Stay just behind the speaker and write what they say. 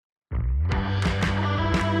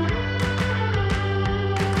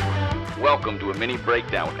Welcome to a mini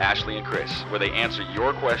breakdown with Ashley and Chris, where they answer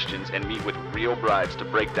your questions and meet with real brides to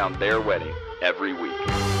break down their wedding every week.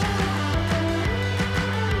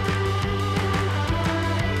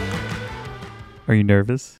 Are you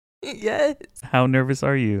nervous? Yes. How nervous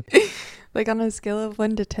are you? Like on a scale of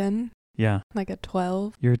 1 to 10? Yeah. Like a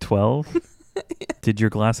 12? You're 12? Did your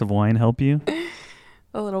glass of wine help you?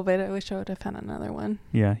 A little bit. I wish I would have had another one.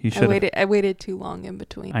 Yeah, you should have. I waited too long in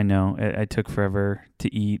between. I know. I took forever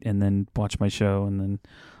to eat and then watch my show and then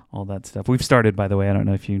all that stuff. We've started, by the way. I don't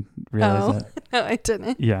know if you realize that. No, I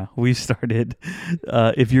didn't. Yeah, we started.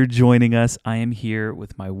 If you're joining us, I am here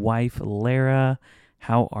with my wife, Lara.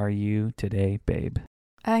 How are you today, babe?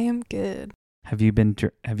 I am good. Have you been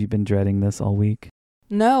dreading this all week?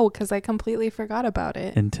 No, because I completely forgot about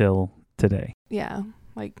it. Until today. Yeah,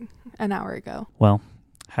 like an hour ago. Well,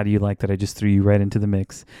 how do you like that I just threw you right into the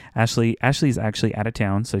mix? Ashley's actually out of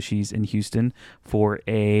town, so she's in Houston for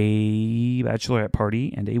a bachelorette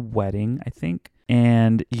party and a wedding, I think.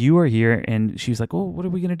 And you are here, and she's like, oh, what are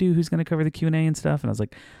we going to do? Who's going to cover the Q&A and stuff? And I was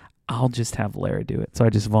like, I'll just have Lara do it. So I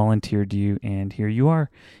just volunteered you, and here you are,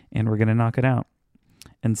 and we're going to knock it out.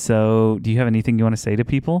 And so do you have anything you want to say to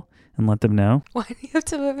people and let them know? Why do you have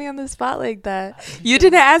to put me on the spot like that? You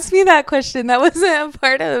didn't ask me that question. That wasn't a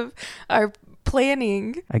part of our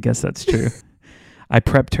planning. I guess that's true. I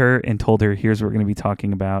prepped her and told her, here's what we're going to be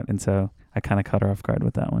talking about. And so I kind of caught her off guard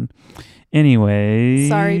with that one. Anyway.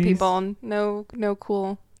 Sorry, people. No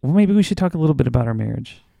cool. Well, maybe we should talk a little bit about our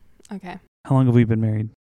marriage. Okay. How long have we been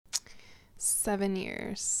married? 7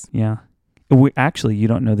 years. Yeah. Actually, you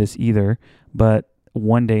don't know this either, but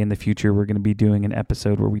one day in the future, we're going to be doing an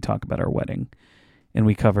episode where we talk about our wedding. And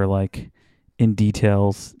we cover, like, in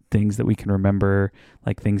details, things that we can remember,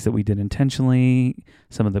 like things that we did intentionally,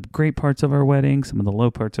 some of the great parts of our wedding, some of the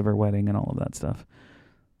low parts of our wedding, and all of that stuff.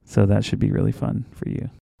 So that should be really fun for you.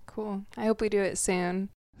 Cool. I hope we do it soon.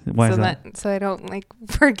 Why is that? So I don't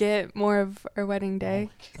forget more of our wedding day.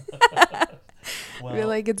 I feel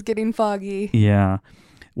like it's getting foggy. Yeah.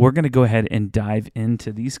 We're going to go ahead and dive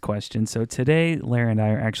into these questions. So today, Lara and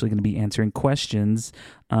I are actually going to be answering questions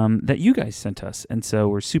that you guys sent us. And so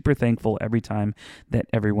we're super thankful every time that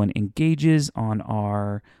everyone engages on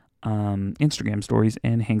our Instagram stories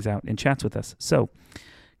and hangs out and chats with us. So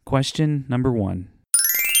question number 1.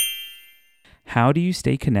 How do you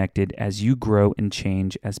stay connected as you grow and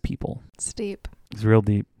change as people? It's deep. It's real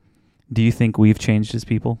deep. Do you think we've changed as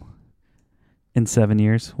people in 7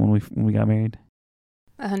 years when we got married?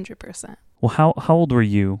 100%. Well, how old were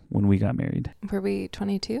you when we got married? Were we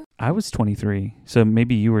 22? I was 23, so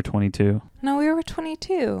maybe you were 22. No, we were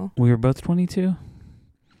 22. We were both 22?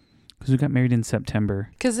 Because we got married in September.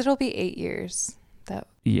 Because it'll be 8 years.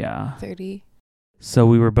 Yeah. 30. So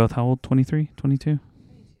we were both how old? 23, 22?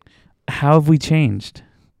 How have we changed?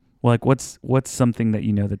 Well, like, what's something that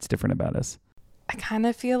you know that's different about us? I kind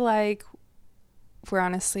of feel like we're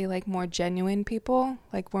honestly like more genuine people.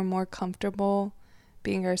 Like we're more comfortable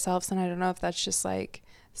being ourselves, and I don't know if that's just like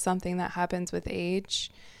something that happens with age,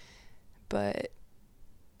 but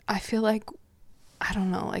I feel like, I don't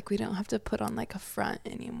know, like we don't have to put on like a front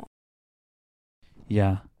anymore.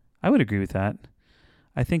 Yeah, I would agree with that.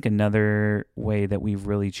 I think another way that we've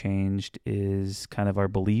really changed is kind of our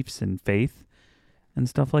beliefs and faith and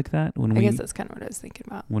stuff like that. I guess that's kind of what I was thinking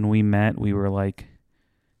about. When we met, we were like,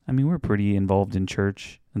 we're pretty involved in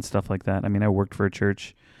church and stuff like that. I worked for a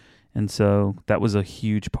church. And so that was a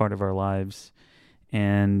huge part of our lives.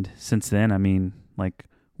 And since then,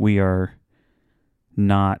 we are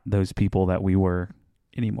not those people that we were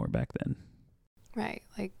anymore back then. Right.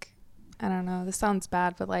 Like, I don't know, this sounds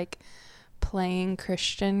bad, but like playing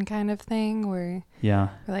Christian kind of thing where we're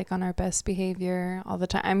like on our best behavior all the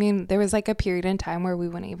time. There was like a period in time where we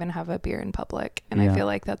wouldn't even have a beer in public. And I feel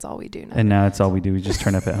like that's all we do now. And now it's all we do. We just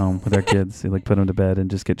turn up at home with our kids. We like put them to bed and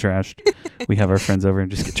just get trashed. We have our friends over and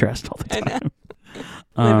just get trashed all the time.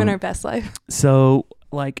 Living our best life. So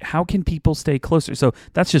like, how can people stay closer? So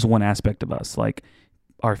that's just one aspect of us. Like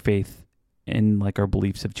our faith and like our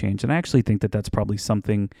beliefs have changed. And I actually think that that's probably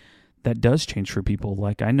something that does change for people.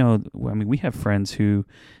 Like I know, we have friends who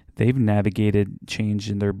they've navigated change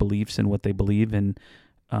in their beliefs and what they believe. And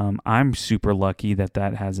I'm super lucky that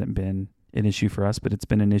hasn't been an issue for us, but it's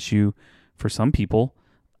been an issue for some people.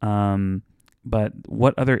 But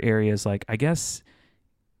what other areas, like, I guess,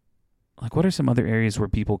 like what are some other areas where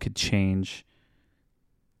people could change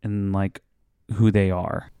in like who they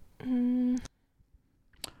are?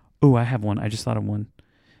 Oh, I have one. I just thought of one.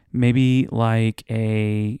 Maybe like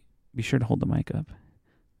be sure to hold the mic up.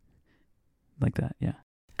 Like that, yeah.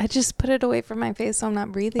 I just put it away from my face so I'm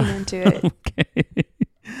not breathing into it. Okay.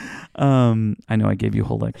 I know I gave you a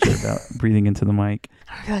whole lecture about breathing into the mic.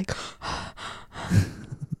 I'd be like,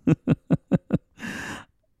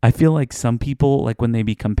 I feel like some people, like when they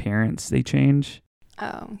become parents, they change.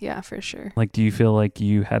 oh, yeah, for sure. Like, do you feel like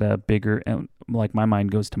you had a bigger, like my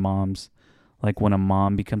mind goes to moms. Like when a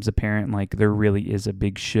mom becomes a parent, like there really is a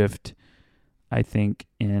big shift, I think,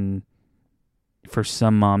 for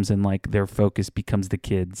some moms, and like their focus becomes the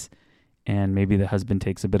kids, and maybe the husband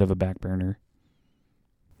takes a bit of a back burner.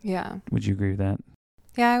 Yeah. Would you agree with that?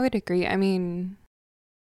 Yeah, I would agree. I mean,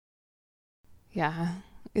 yeah,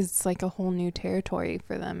 it's like a whole new territory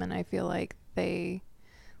for them. And I feel like they,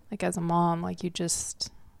 like as a mom, like you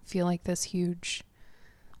just feel like this huge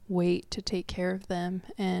weight to take care of them.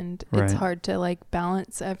 And it's Right. hard to like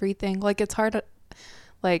balance everything. Like it's hard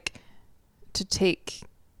like to take,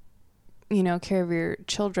 care of your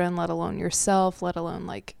children, let alone yourself, let alone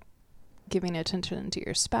like giving attention to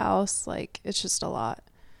your spouse. Like it's just a lot.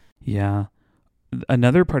 Yeah.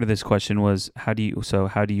 Another part of this question was how do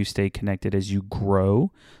you stay connected as you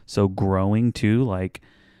grow? So growing too, like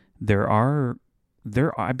I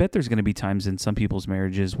bet there's going to be times in some people's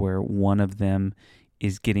marriages where one of them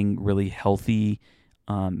is getting really healthy,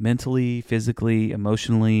 mentally, physically,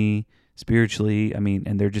 emotionally, spiritually. I mean,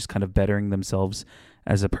 and they're just kind of bettering themselves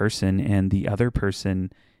as a person, and the other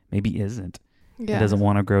person maybe isn't. Yeah. Doesn't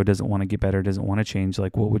want to grow, doesn't want to get better, doesn't want to change.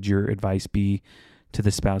 Like, what would your advice be to the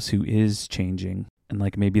spouse who is changing? And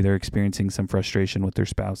like maybe they're experiencing some frustration with their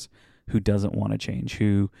spouse who doesn't want to change,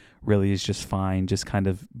 who really is just fine, just kind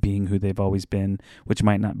of being who they've always been, which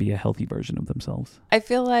might not be a healthy version of themselves. I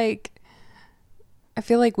feel like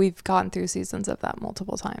we've gone through seasons of that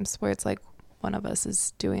multiple times where it's like one of us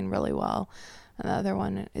is doing really well and the other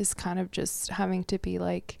one is kind of just having to be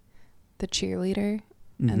like the cheerleader.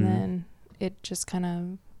 Mm-hmm. And then it just kind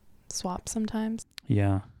of swaps sometimes.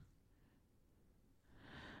 Yeah.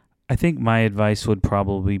 I think my advice would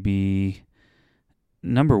probably be,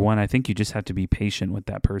 number one, I think you just have to be patient with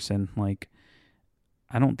that person. Like,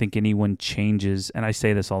 I don't think anyone changes, and I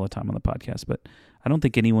say this all the time on the podcast, but I don't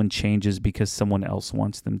think anyone changes because someone else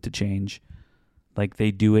wants them to change. Like, they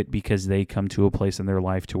do it because they come to a place in their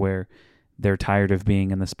life to where they're tired of being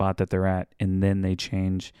in the spot that they're at, and then they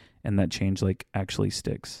change, and that change, like, actually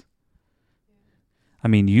sticks. I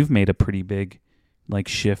mean, you've made a pretty big, like,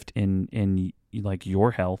 shift in like,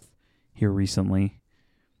 your health here recently.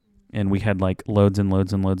 And we had like loads and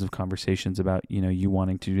loads and loads of conversations about, you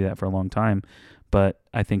wanting to do that for a long time. But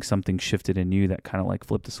I think something shifted in you that kind of like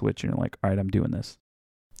flipped the switch and you're like, all right, I'm doing this.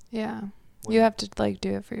 Yeah. You have to like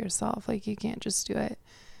do it for yourself. Like you can't just do it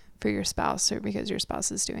for your spouse or because your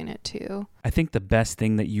spouse is doing it too. I think the best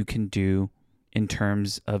thing that you can do in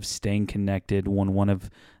terms of staying connected when one of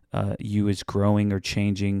you is growing or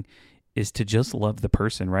changing is to just love the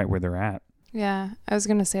person right where they're at. Yeah. I was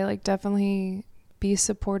going to say like definitely be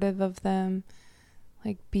supportive of them,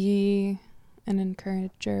 like be an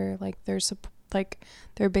encourager, like their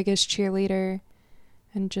biggest cheerleader,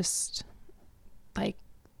 and just like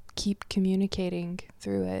keep communicating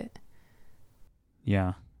through it.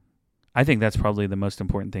 Yeah. I think that's probably the most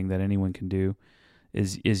important thing that anyone can do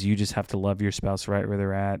is you just have to love your spouse right where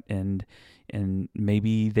they're at, and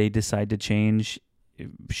maybe they decide to change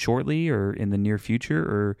shortly or in the near future,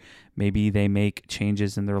 or maybe they make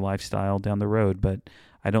changes in their lifestyle down the road. But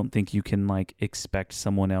I don't think you can like expect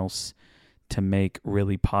someone else to make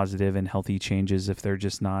really positive and healthy changes if they're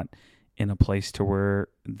just not in a place to where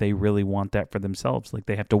they really want that for themselves. Like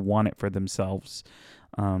they have to want it for themselves.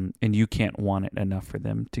 And you can't want it enough for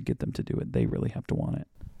them to get them to do it. They really have to want it.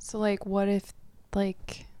 So like, what if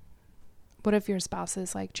your spouse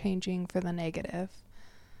is like changing for the negative?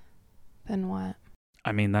 Then what?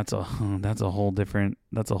 I mean, that's a whole different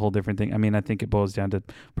thing. I mean, I think it boils down to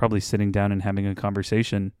probably sitting down and having a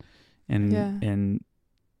conversation, and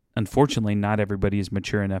unfortunately, not everybody is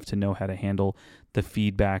mature enough to know how to handle the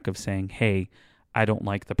feedback of saying, "Hey, I don't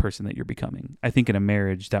like the person that you're becoming." I think in a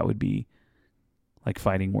marriage that would be like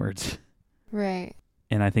fighting words, right?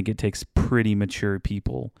 And I think it takes pretty mature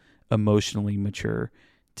people, emotionally mature,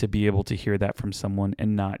 to be able to hear that from someone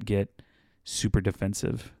and not get super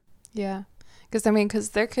defensive. Yeah.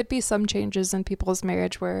 Because there could be some changes in people's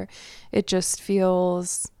marriage where it just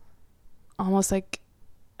feels almost like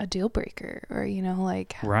a deal breaker, or,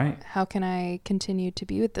 like, right. How can I continue to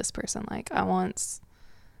be with this person? Like, I once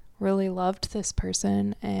really loved this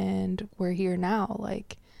person and we're here now.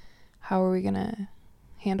 Like, how are we going to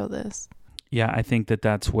handle this? Yeah, I think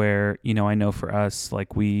that's where, I know for us,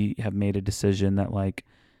 like, we have made a decision that, like,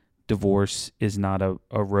 divorce is not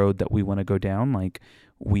a road that we want to go down. Like,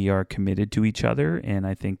 we are committed to each other, and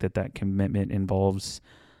I think that commitment involves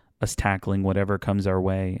us tackling whatever comes our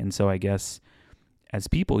way. And so I guess as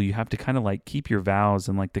people, you have to kind of like keep your vows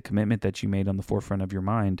and like the commitment that you made on the forefront of your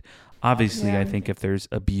mind. Obviously, I think if there's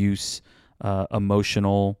abuse,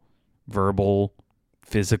 emotional, verbal,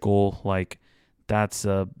 physical, like that's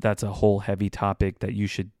a whole heavy topic that you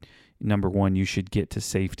should, number one, you should get to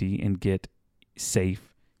safety and get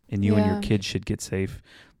safe, and you and your kids should get safe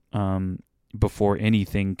before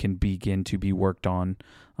anything can begin to be worked on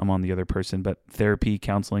the other person. But therapy,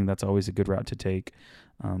 counseling, that's always a good route to take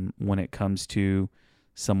when it comes to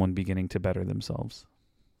someone beginning to better themselves.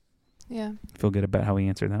 Yeah. Feel good about how we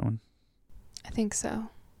answered that one? I think so.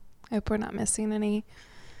 I hope we're not missing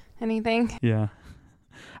anything. Yeah.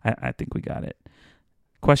 I think we got it.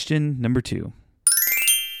 Question number 2.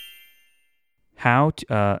 How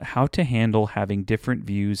to handle having different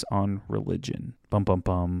views on religion. Bum, bum,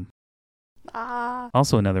 bum.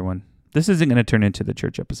 Also another one. This isn't going to turn into the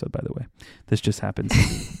church episode, by the way. This just happens.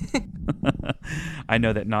 I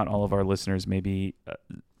know that not all of our listeners maybe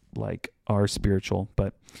are spiritual,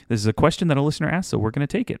 but this is a question that a listener asked, so we're going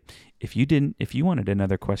to take it. If you wanted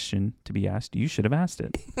another question to be asked, you should have asked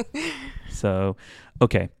it. So,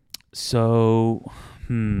 okay. So,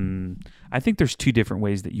 I think there's 2 different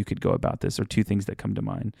ways that you could go about this, or 2 things that come to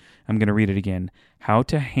mind. I'm going to read it again. How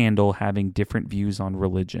to handle having different views on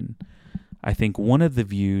religion. I think one of the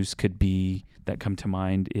views that come to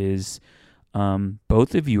mind is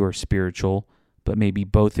both of you are spiritual, but maybe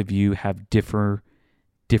both of you have different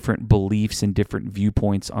beliefs and different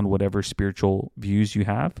viewpoints on whatever spiritual views you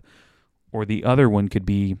have. Or the other one could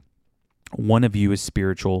be one of you is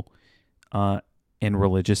spiritual and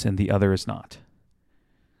religious and the other is not.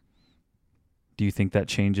 Do you think that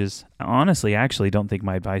changes? Honestly, I actually don't think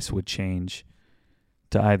my advice would change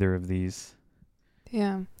to either of these.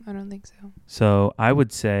 Yeah, I don't think so. So I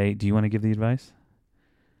would say, do you want to give the advice?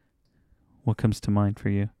 What comes to mind for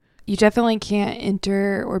you? You definitely can't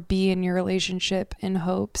enter or be in your relationship in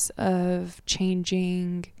hopes of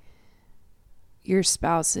changing your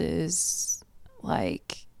spouse's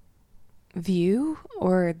view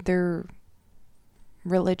or their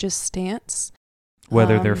religious stance.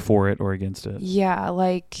 Whether they're for it or against it. Yeah,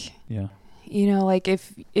 yeah.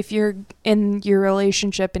 If you're in your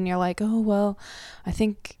relationship and you're like, oh well, I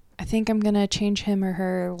think I'm gonna change him or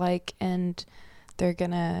her, and they're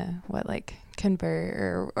gonna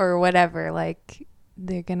convert or whatever,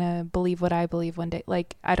 they're gonna believe what I believe one day.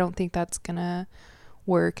 I don't think that's gonna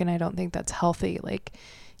work, and I don't think that's healthy.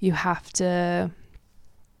 You have to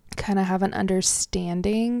kind of have an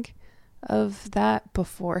understanding of that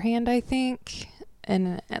beforehand, I think,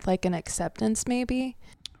 and an acceptance maybe.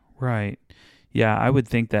 Right. Yeah, I would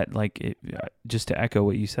think that just to echo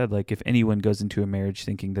what you said, if anyone goes into a marriage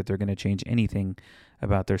thinking that they're going to change anything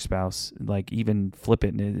about their spouse, even flip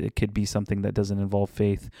it, and it could be something that doesn't involve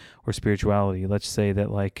faith or spirituality. Let's say that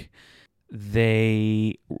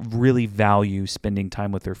they really value spending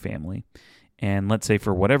time with their family. And let's say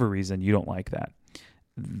for whatever reason you don't like that.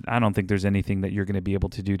 I don't think there's anything that you're going to be able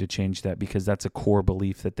to do to change that, because that's a core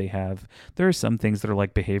belief that they have. There are some things that are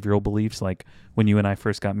behavioral beliefs, like when you and I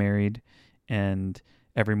first got married and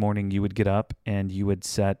every morning you would get up and you would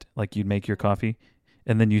you'd make your coffee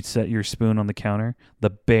and then you'd set your spoon on the counter, the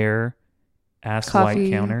bare ass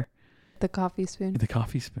white counter. The coffee spoon. The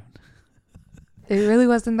coffee spoon. It really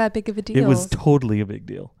wasn't that big of a deal. It was totally a big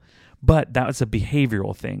deal. But that was a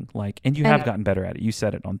behavioral thing, and you have gotten better at it. You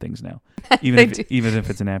set it on things now, even if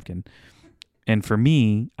it's a napkin. And for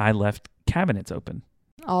me, I left cabinets open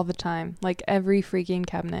all the time, every freaking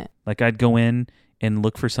cabinet. I'd go in and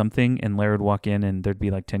look for something, and Larry would walk in, and there'd be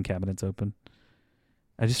 10 cabinets open.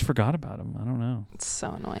 I just forgot about them. I don't know. It's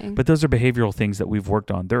so annoying. But those are behavioral things that we've worked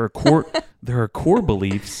on. There are core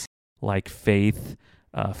beliefs like faith,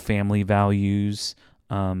 family values,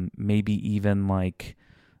 maybe even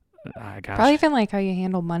probably even how you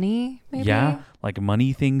handle money, maybe. Yeah,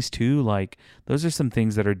 money things too. Those are some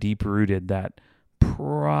things that are deep rooted that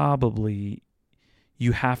probably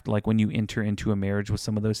you have to, when you enter into a marriage with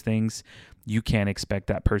some of those things, you can't expect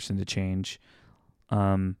that person to change.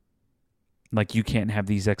 You can't have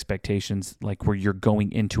these expectations where you're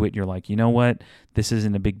going into it and you're you know what, this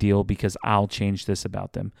isn't a big deal because I'll change this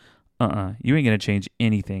about them. You ain't gonna change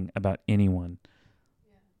anything about anyone.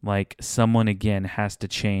 Someone, again, has to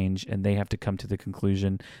change, and they have to come to the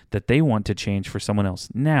conclusion that they want to change for someone else.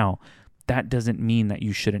 Now, that doesn't mean that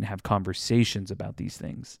you shouldn't have conversations about these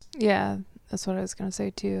things. Yeah, that's what I was going to say,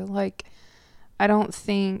 too. I don't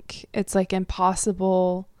think it's,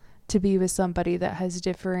 impossible to be with somebody that has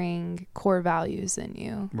differing core values than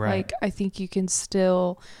you. Right. I think you can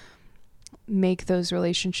still make those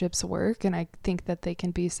relationships work, and I think that they can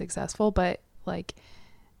be successful, but,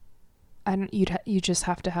 you just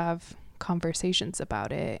have to have conversations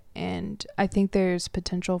about it, and I think there's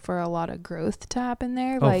potential for a lot of growth to happen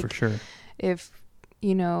there. Oh, for sure. If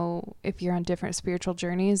if you're on different spiritual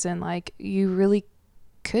journeys, and like you really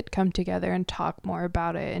could come together and talk more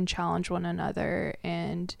about it and challenge one another,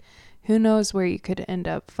 and who knows where you could end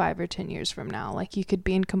up 5 or 10 years from now. Like you could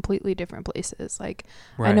be in completely different places. Like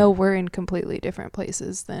right. I know we're in completely different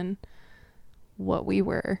places than what we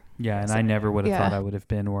were. Yeah, and I never would have thought I would have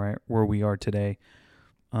been where we are today.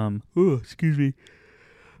 Excuse me.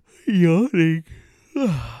 Yawning.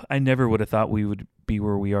 I never would have thought we would be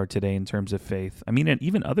where we are today in terms of faith. I mean, and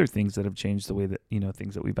even other things that have changed the way that,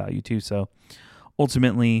 things that we value too. So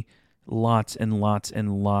ultimately, lots and lots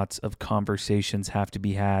and lots of conversations have to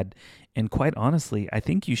be had. And quite honestly, I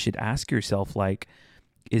think you should ask yourself, like,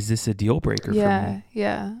 is this a deal breaker for me?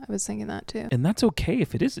 Yeah, I was thinking that too. And that's okay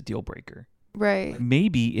if it is a deal breaker. Right.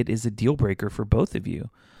 Maybe it is a deal breaker for both of you.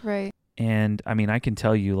 Right. And I mean, I can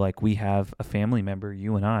tell you, like, we have a family member,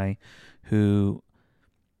 you and I, who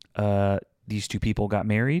these two people got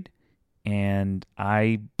married, and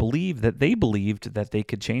I believe that they believed that they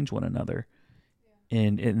could change one another.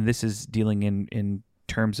 And this is dealing in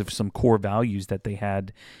terms of some core values that they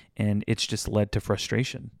had, and it's just led to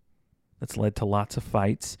frustration. It's led to lots of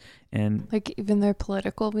fights, and like even their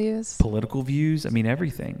political views. I mean,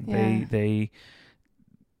 everything. Yeah. They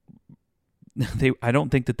I don't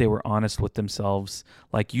think that they were honest with themselves.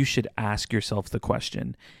 Like, you should ask yourself the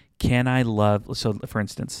question, can I love? So for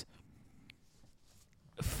instance,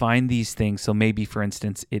 find these things. So maybe, for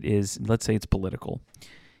instance, it is, let's say it's political.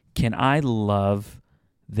 Can I love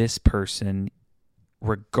this person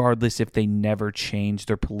regardless if they never change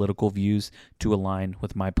their political views to align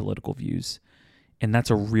with my political views? And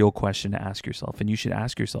that's a real question to ask yourself. And you should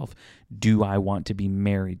ask yourself, do I want to be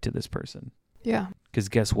married to this person? Yeah. Because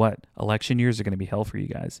guess what? Election years are going to be hell for you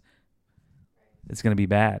guys. It's going to be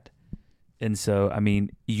bad. And so, I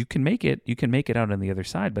mean, you can make it out on the other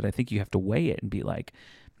side, but I think you have to weigh it and be like,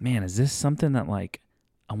 man, is this something that, like,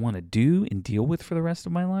 I want to do and deal with for the rest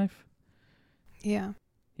of my life? Yeah.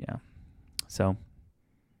 Yeah. So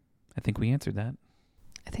I think we answered that.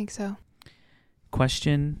 I think so.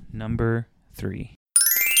 Question number 3.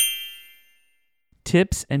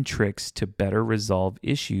 Tips and tricks to better resolve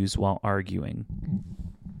issues while arguing.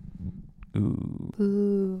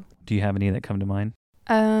 Ooh. Do you have any that come to mind?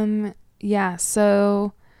 Yeah.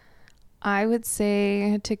 So I would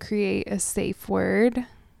say to create a safe word.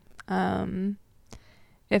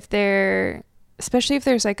 Especially if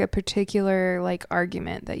there's like a particular like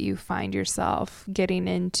argument that you find yourself getting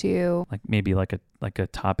into, like maybe like a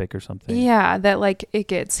topic or something. Yeah, that like it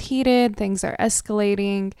gets heated, things are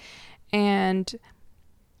escalating, and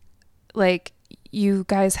like you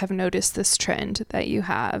guys have noticed this trend that you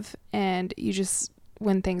have, and you just,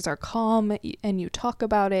 when things are calm and you talk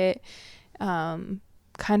about it, kind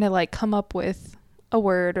of like come up with a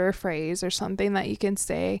word or a phrase or something that you can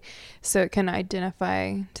say so it can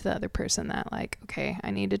identify to the other person that, like, okay,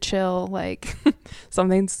 I need to chill, like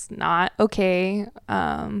something's not okay.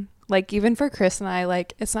 Like even for Chris and I,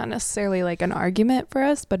 like it's not necessarily like an argument for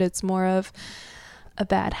us, but it's more of a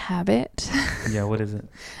bad habit. Yeah, what is it?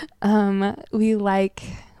 We like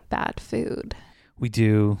bad food. We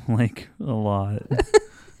do, like, a lot.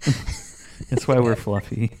 That's why we're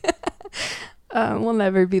fluffy. We'll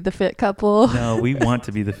never be the fit couple. No, we want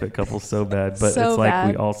to be the fit couple so bad, but so it's like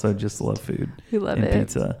bad. We also just love food. We love and it.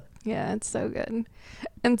 Pizza. Yeah, it's so good.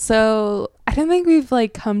 And so I don't think we've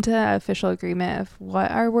like come to an official agreement of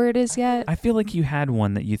what our word is yet. I feel like you had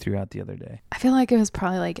one that you threw out the other day. I feel like it was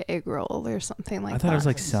probably like egg roll or something like that. I thought it was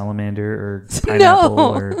like salamander or pineapple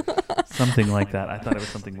or something like that. I thought it was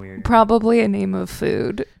something weird. Probably a name of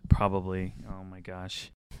food. Probably. Oh my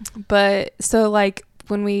gosh. But so like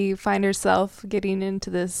when we find ourselves getting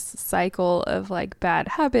into this cycle of like bad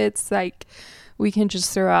habits, like we can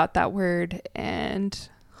just throw out that word and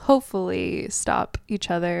hopefully stop each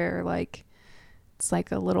other. Like it's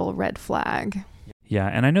like a little red flag. Yeah,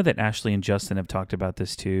 and I know that Ashley and Justin have talked about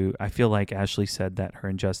this too. I feel like Ashley said that her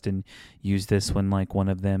and Justin use this when like one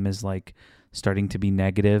of them is like starting to be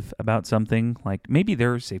negative about something. Like maybe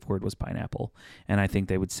their safe word was pineapple, and I think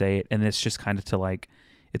they would say it, and it's just kind of to like,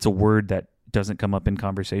 it's a word that doesn't come up in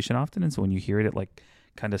conversation often, and so when you hear it, it like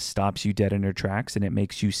kind of stops you dead in your tracks, and it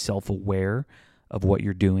makes you self-aware of what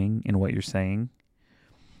you're doing and what you're saying.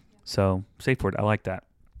 So safe word, I like that.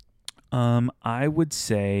 I would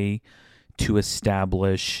say to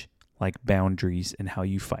establish like boundaries in how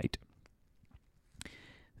you fight.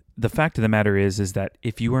 The fact of the matter is that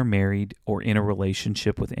if you are married or in a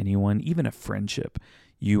relationship with anyone, even a friendship,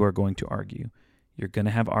 you are going to argue. You're going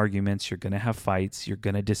to have arguments. You're going to have fights. You're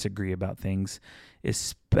going to disagree about things,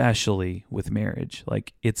 especially with marriage.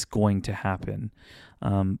 Like, it's going to happen.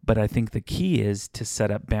 But I think the key is to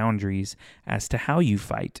set up boundaries as to how you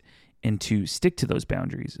fight and to stick to those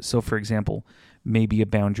boundaries. So, for example, maybe a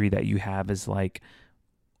boundary that you have is like,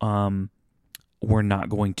 we're not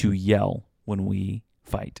going to yell when we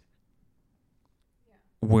fight.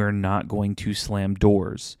 We're not going to slam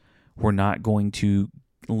doors. We're not going to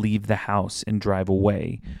leave the house and drive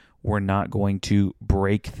away. We're not going to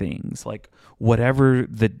break things. Like, whatever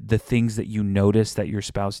the things that you notice that your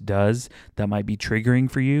spouse does that might be triggering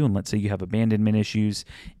for you. And let's say you have abandonment issues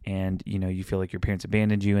and, you feel like your parents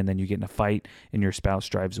abandoned you, and then you get in a fight and your spouse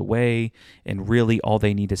drives away, and really all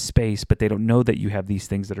they need is space, but they don't know that you have these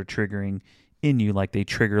things that are triggering in you, like they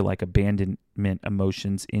trigger like abandonment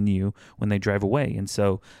emotions in you when they drive away. And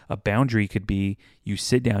so a boundary could be, you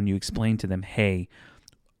sit down, you explain to them, hey,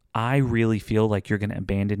 I really feel like you're going to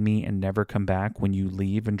abandon me and never come back when you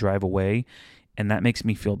leave and drive away. And that makes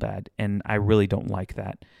me feel bad. And I really don't like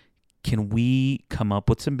that. Can we come up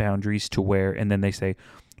with some boundaries to where, and then they say,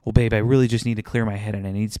 well, babe, I really just need to clear my head and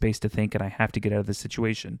I need space to think and I have to get out of this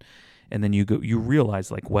situation. And then you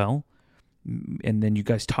realize like, well, and then you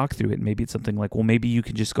guys talk through it. Maybe it's something like, well, maybe you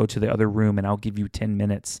can just go to the other room and I'll give you 10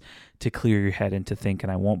 minutes to clear your head and to think,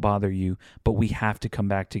 and I won't bother you, but we have to come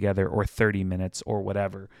back together, or 30 minutes or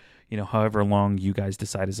whatever, however long you guys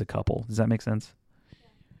decide as a couple. Does that make sense? Yeah.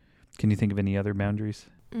 Can you think of any other boundaries?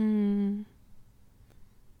 I don't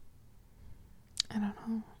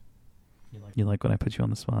know. You like when I put you on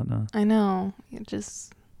the spot? No? I know.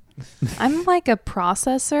 I'm like a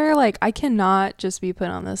processor. Like, I cannot just be put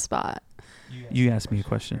on the spot. You asked me a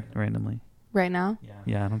question randomly. Right now?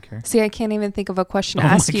 Yeah, I don't care. See, I can't even think of a question to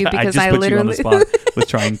ask you because I literally put you on the spot with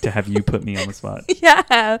trying to have you put me on the spot. Yeah.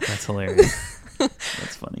 That's hilarious.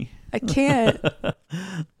 That's funny. I can't.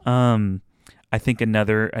 I think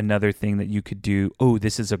another thing that you could do,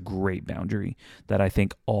 this is a great boundary that I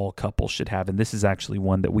think all couples should have, and this is actually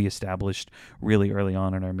one that we established really early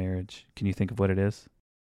on in our marriage. Can you think of what it is?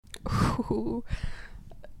 Ooh,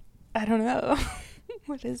 I don't know.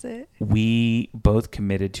 What is it? We both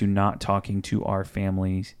committed to not talking to our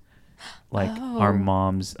families, like our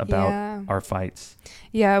moms, about our fights.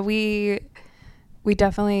 Yeah, we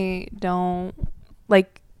definitely don't,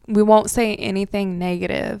 like, we won't say anything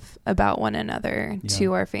negative about one another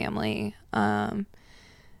to our family. Why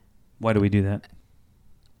do we do that?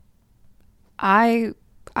 I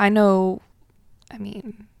know, I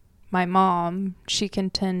mean, my mom, she can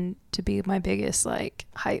tend to be my biggest like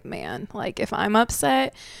hype man. Like, if I'm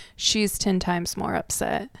upset, she's 10 times more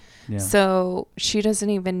upset. Yeah. So she doesn't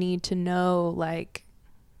even need to know like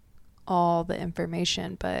all the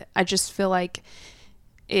information, but I just feel like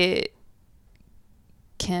it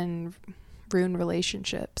can ruin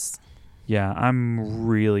relationships. Yeah, I'm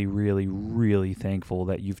really, really, really thankful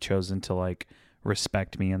that you've chosen to like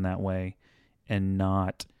respect me in that way and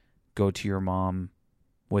not go to your mom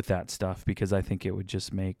with that stuff, because I think it would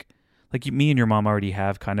just make, like, me and your mom already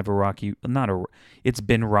have kind of a rocky, it's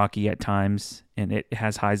been rocky at times and it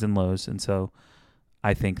has highs and lows. And so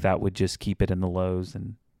I think that would just keep it in the lows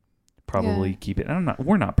and probably keep it.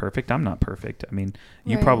 We're not perfect. I'm not perfect. I mean,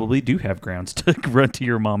 you probably do have grounds to run to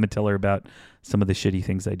your mom and tell her about some of the shitty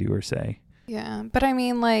things I do or say. Yeah. But I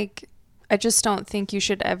mean, like, I just don't think you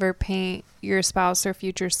should ever paint your spouse or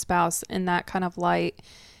future spouse in that kind of light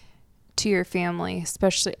to your family,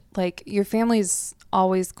 especially like your family's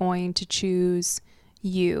always going to choose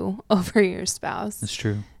you over your spouse. That's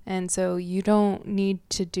true. And so you don't need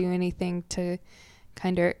to do anything to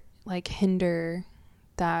kind of like hinder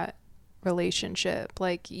that relationship.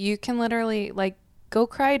 Like, you can literally like go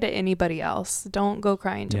cry to anybody else. Don't go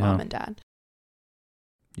crying to mom and dad.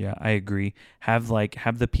 Yeah, I agree. Have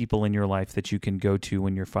the people in your life that you can go to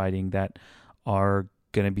when you're fighting that are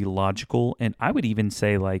going to be logical. And I would even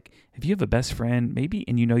say, like, if you have a best friend, maybe,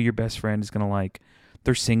 and your best friend is going to, like,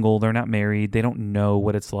 they're single, they're not married, they don't know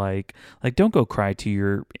what it's like. Like, don't go cry to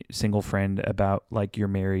your single friend about like your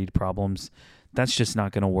married problems. That's just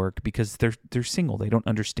not going to work, because they're single. They don't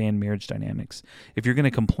understand marriage dynamics. If you're going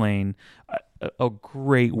to complain, a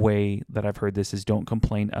great way that I've heard this is don't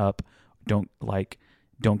complain up, don't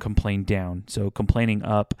complain down. So complaining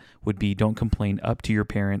up would be don't complain up to your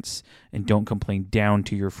parents and don't complain down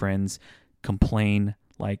to your friends. Complain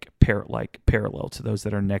parallel to those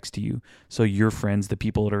that are next to you. So your friends, the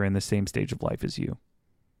people that are in the same stage of life as you.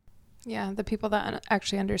 Yeah, the people that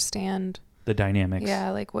actually understand the dynamics.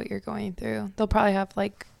 Yeah, like what you're going through. They'll probably have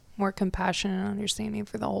like more compassion and understanding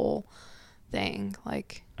for the whole thing.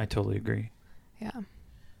 Like, I totally agree. Yeah.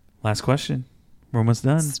 Last question. We're almost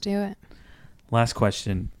done. Let's do it. Last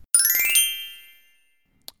question.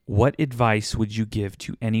 What advice would you give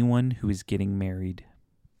to anyone who is getting married?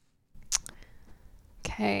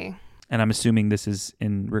 Okay. And I'm assuming this is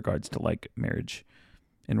in regards to like marriage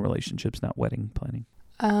and relationships, not wedding planning.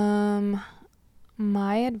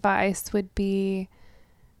 My advice would be,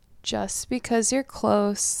 just because you're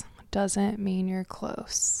close doesn't mean you're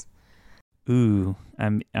close. Ooh,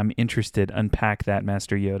 I'm interested. Unpack that,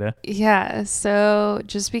 Master Yoda. Yeah, so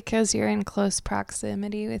just because you're in close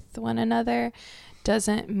proximity with one another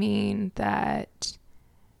doesn't mean that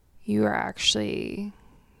you are actually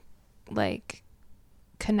like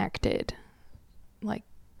connected, like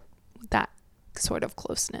that sort of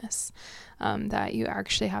closeness. That you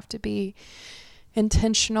actually have to be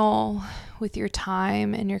intentional with your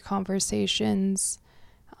time and your conversations.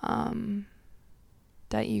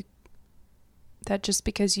 That just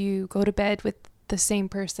because you go to bed with the same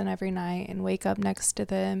person every night and wake up next to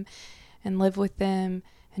them and live with them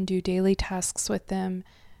and do daily tasks with them,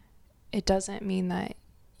 it doesn't mean that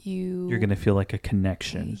you're going to feel like a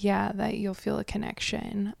connection. Yeah, that you'll feel a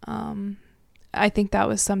connection. I think that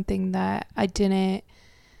was something that I didn't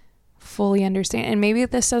fully understand. And maybe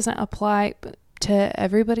this doesn't apply to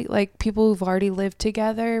everybody, like people who've already lived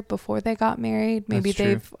together before they got married. Maybe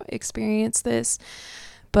they've experienced this.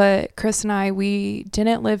 But Chris and we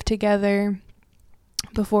didn't live together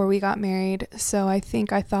before we got married. So I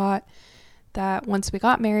thought that once we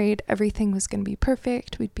got married, everything was going to be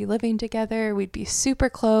perfect. We'd be living together. We'd be super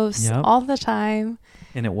close all the time.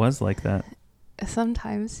 And it was like that.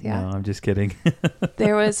 Sometimes, yeah. No, I'm just kidding.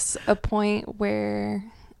 There was a point where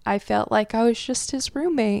I felt like I was just his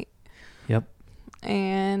roommate. Yep.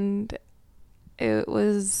 And it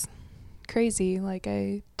was crazy. Like,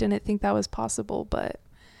 I didn't think that was possible, but...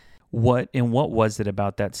 What was it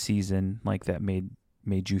about that season like that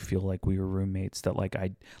made you feel like we were roommates, that like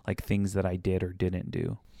things that I did or didn't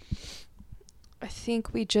do? I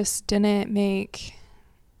think we just didn't make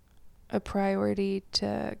a priority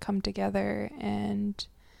to come together and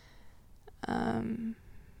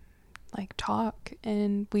like talk,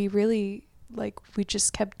 and we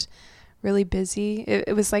just kept really busy.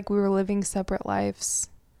 It was like we were living separate lives.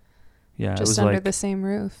 Yeah, just it was under like the same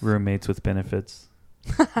roof. Roommates with benefits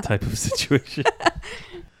type of situation.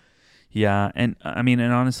 Yeah, and I mean,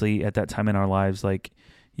 and honestly, at that time in our lives, like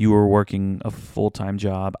you were working a full-time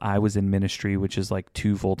job. I was in ministry, which is like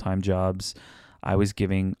 2 full-time jobs. I was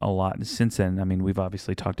giving a lot. And since then, I mean, we've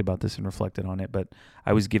obviously talked about this and reflected on it, but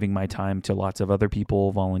I was giving my time to lots of other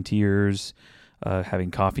people, volunteers, having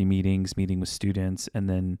coffee meetings, meeting with students, and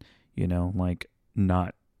then, like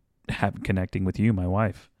not connecting with you, my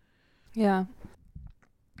wife. Yeah.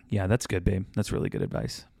 Yeah, that's good, babe. That's really good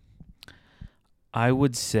advice. I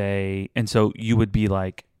would say, and so you would be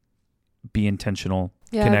like, be intentional.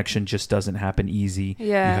 Yeah. Connection just doesn't happen easy.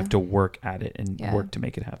 Yeah. You have to work at it and work to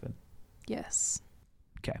make it happen. Yes.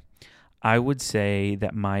 Okay. I would say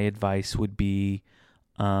that my advice would be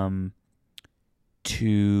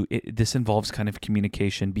this involves kind of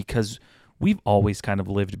communication, because we've always kind of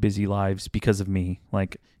lived busy lives because of me.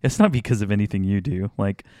 Like, it's not because of anything you do.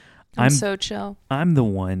 Like, I'm so chill. I'm the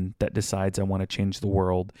one that decides I want to change the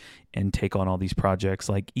world and take on all these projects.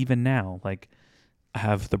 Like even now, like I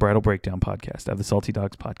have the Bridal Breakdown podcast. I have the Salty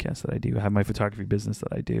Dogs podcast that I do. I have my photography business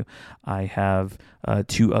that I do. I have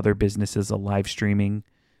 2 other businesses, a live streaming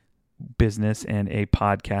business and a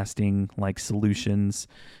podcasting like solutions,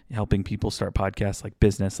 helping people start podcasts, like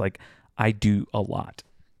business. Like I do a lot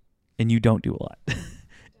and you don't do a lot.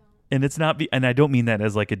 And it's not, and I don't mean that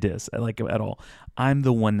as like a diss, like at all. I'm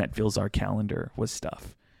the one that fills our calendar with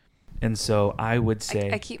stuff. And so I would say...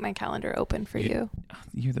 I keep my calendar open for you.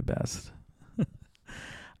 You're the best.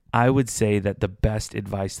 I would say that the best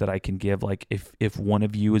advice that I can give, like if one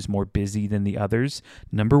of you is more busy than the others,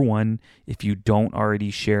 number one, if you don't already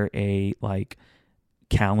share a like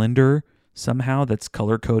calendar somehow that's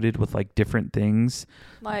color coded with like different things.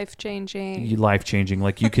 Life changing.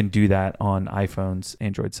 Like you can do that on iPhones.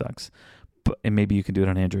 Android sucks. And maybe you can do it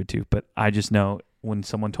on Android too. But I just know when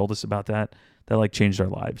someone told us about that like changed our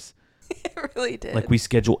lives. It really did. Like we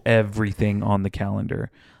schedule everything on the calendar.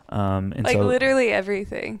 And like so, literally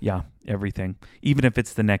everything. Yeah, everything. Even if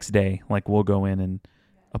it's the next day, like we'll go in and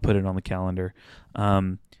I'll put it on the calendar.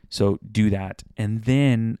 So do that. And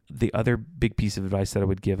then the other big piece of advice that I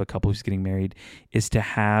would give a couple who's getting married is to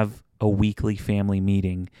have a weekly family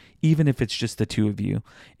meeting, even if it's just the 2 of you.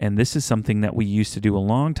 And this is something that we used to do a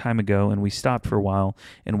long time ago and we stopped for a while.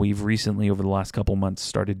 And we've recently, over the last couple months,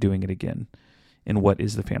 started doing it again. And what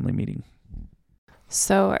is the family meeting?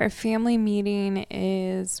 So our family meeting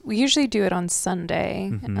we usually do it on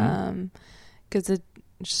Sunday, because it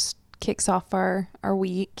just kicks off our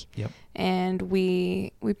week. Yep. And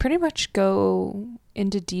we pretty much go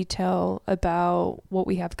into detail about what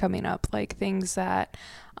we have coming up, like things that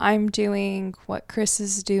I'm doing, what Chris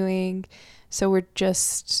is doing. So we're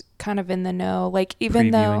just kind of in the know, like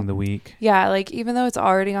even previewing the week. Yeah, like even though it's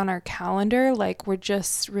already on our calendar, like we're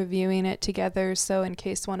just reviewing it together. So in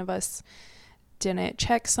case one of us didn't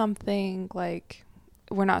check something, like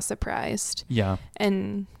we're not surprised. Yeah.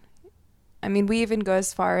 And I mean, we even go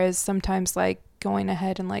as far as sometimes like going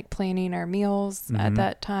ahead and like planning our meals at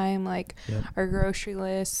that time, like our grocery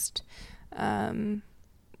list.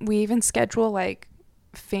 We even schedule like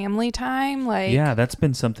family time, like that's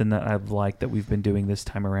been something that I've liked that we've been doing this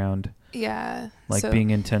time around. Like being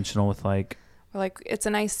intentional with like it's a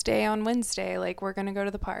nice day on Wednesday, like we're gonna go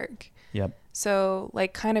to the park. So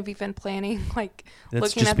like kind of even planning, like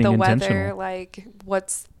that's looking at the weather, like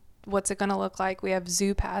what's it gonna look like. We have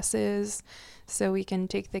zoo passes so we can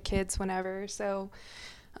take the kids whenever. So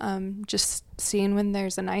just seeing when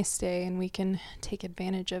there's a nice day and we can take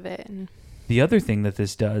advantage of it. And the other thing that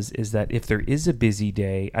this does is that if there is a busy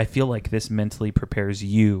day, I feel like this mentally prepares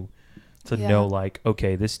you to know, like,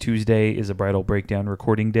 okay, this Tuesday is a bridal breakdown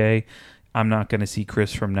recording day. I'm not going to see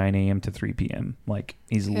Chris from 9 a.m. to 3 p.m. Like,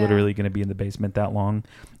 he's literally going to be in the basement that long.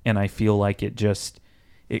 And I feel like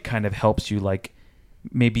it kind of helps you, like,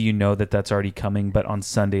 maybe you know that that's already coming, but on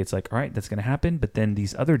Sunday it's like, all right, that's going to happen. But then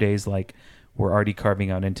these other days, like, we're already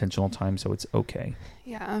carving out intentional time, so it's okay.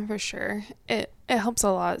 Yeah, for sure. It helps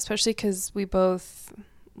a lot, especially because we both,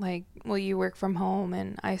 like, well, you work from home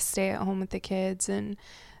and I stay at home with the kids. And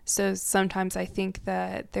so sometimes I think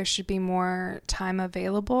that there should be more time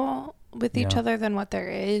available with each other than what there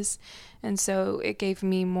is. And so it gave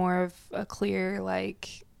me more of a clear,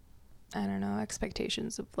 like, I don't know,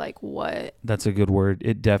 expectations of like what. That's a good word.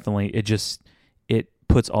 It definitely, it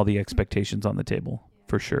puts all the expectations on the table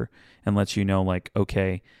for sure. And lets you know, like,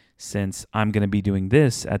 okay, since I'm going to be doing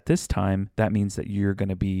this at this time, that means that you're going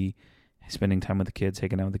to be spending time with the kids,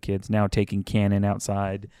 hanging out with the kids. Now taking Cannon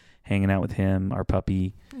outside, hanging out with him, our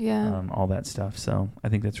puppy, all that stuff. So I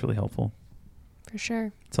think that's really helpful. For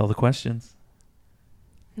sure. That's all the questions.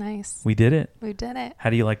 Nice. We did it. We did it. How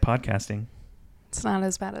do you like podcasting? It's not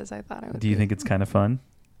as bad as I thought it would be. Do you think it's kind of fun?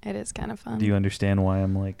 It is kind of fun. Do you understand why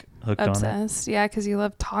I'm like hooked Obsessed. on it? Yeah, because you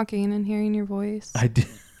love talking and hearing your voice. I do.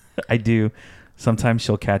 I do. Sometimes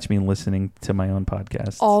she'll catch me listening to my own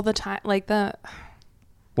podcast. All the time. Like the...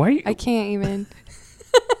 Why? I can't even...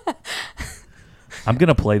 I'm going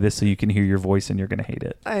to play this so you can hear your voice and you're going to hate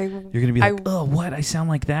it. You're going to be like, oh, what? I sound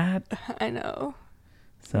like that? I know.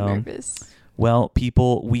 So, I'm nervous. Well,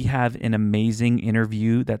 people, we have an amazing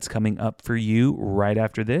interview that's coming up for you right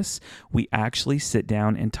after this. We actually sit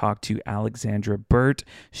down and talk to Alexandra Burt.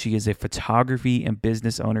 She is a photography and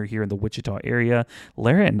business owner here in the Wichita area.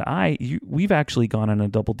 Lara and we've actually gone on a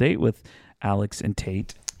double date with Alex and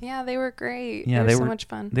Tate. Yeah, they were great. Yeah, they were so much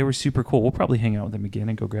fun. They were super cool. We'll probably hang out with them again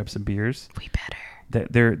and go grab some beers. We better.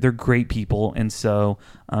 They're great people. And so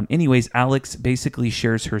anyways, Alex basically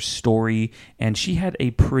shares her story, and she had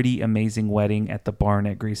a pretty amazing wedding at the barn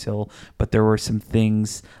at Grace Hill, but there were some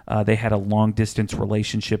things. They had a long distance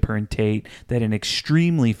relationship, her and Tate. They had an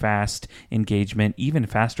extremely fast engagement, even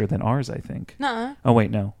faster than ours, I think. Nuh-uh. Oh,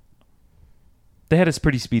 wait, no. They had a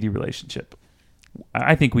pretty speedy relationship.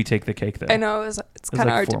 I think we take the cake, though. I know. It's kind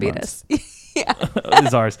of hard to beat us. Yeah. It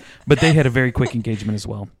was ours. But they had a very quick engagement as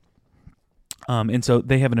well. And so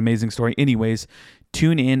they have an amazing story. Anyways,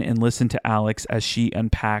 tune in and listen to Alex as she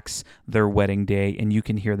unpacks their wedding day, and you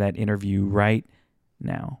can hear that interview right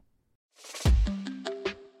now.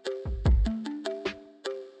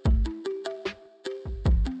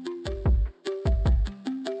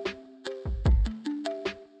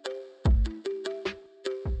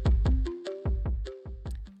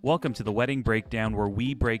 Welcome to the Wedding Breakdown, where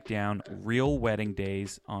we break down real wedding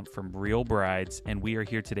days from real brides. And we are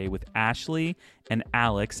here today with Ashley and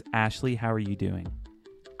Alex. Ashley, how are you doing?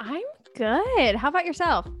 I'm good. How about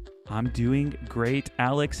yourself? I'm doing great.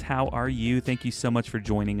 Alex, how are you? Thank you so much for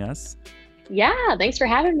joining us. Yeah, thanks for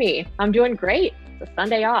having me. I'm doing great. It's a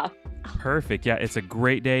Sunday off. Perfect. Yeah, it's a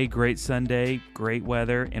great day, great Sunday, great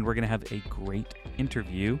weather, and we're going to have a great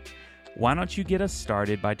interview. Why don't you get us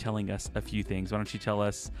started by telling us a few things? Why don't you tell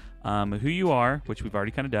us who you are, which we've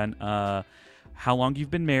already kind of done, how long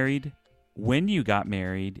you've been married, when you got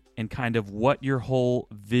married, and kind of what your whole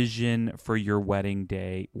vision for your wedding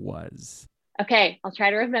day was. Okay, I'll try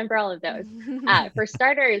to remember all of those. For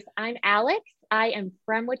starters, I'm Alex. I am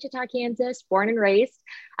from Wichita, Kansas, born and raised.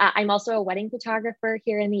 I'm also a wedding photographer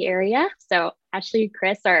here in the area. So Ashley and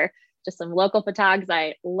Chris are just some local photographers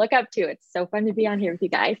I look up to. It's so fun to be on here with you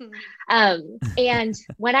guys. And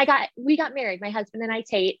when we got married, my husband and I,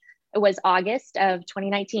 Tate, it was August of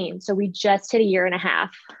 2019. So we just hit a year and a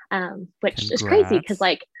half, which is crazy because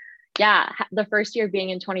like, yeah, the first year being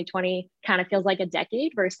in 2020 kind of feels like a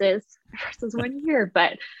decade versus 1 year.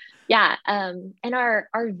 But yeah. And our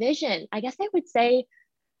vision, I guess I would say,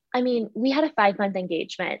 I mean, we had a 5-month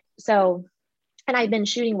engagement. So, and I've been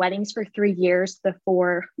shooting weddings for 3 years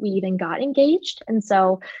before we even got engaged. And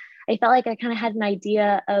so I felt like I kind of had an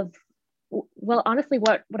idea of, well, honestly,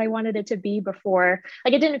 what I wanted it to be before.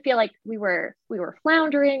 Like, it didn't feel like we were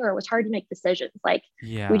floundering or it was hard to make decisions. Like,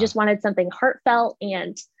 we just wanted something heartfelt,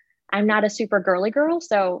 and I'm not a super girly girl.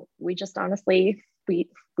 So we just honestly, we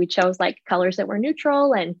chose like colors that were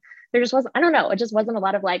neutral, and there just wasn't, I don't know, it just wasn't a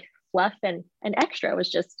lot of like fluff and extra. It was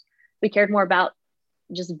just, we cared more about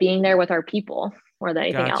just being there with our people more than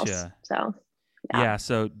anything else. So yeah,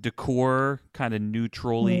 so decor, kind of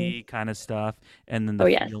neutrally kind of stuff, and then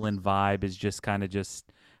the feel and vibe is just kind of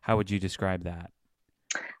how would you describe that?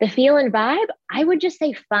 The feel and vibe, I would just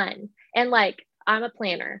say fun. And like, I'm a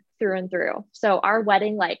planner through and through. So our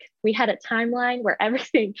wedding, like, we had a timeline where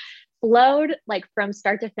everything flowed like from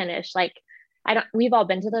start to finish. Like, we've all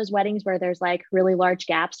been to those weddings where there's like really large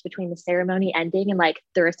gaps between the ceremony ending and like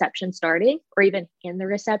the reception starting, or even in the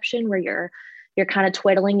reception where you're kind of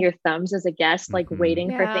twiddling your thumbs as a guest, like waiting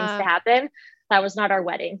for things to happen. That was not our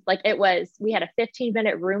wedding. Like, we had a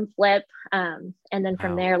 15-minute room flip. And then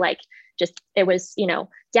from there, like, it was,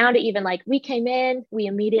 down to even like, we came in, we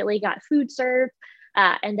immediately got food served.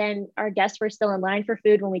 And then our guests were still in line for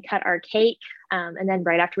food when we cut our cake. And then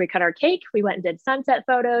right after we cut our cake, we went and did sunset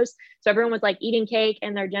photos. So everyone was like eating cake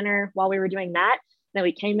and their dinner while we were doing that. And then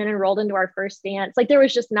we came in and rolled into our first dance. Like, there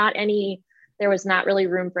was not really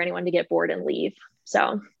room for anyone to get bored and leave.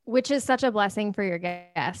 So, which is such a blessing for your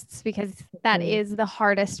guests, because that is the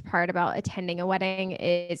hardest part about attending a wedding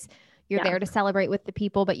is you're there to celebrate with the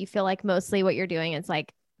people, but you feel like mostly what you're doing is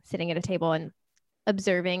like sitting at a table and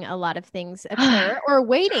observing a lot of things occur or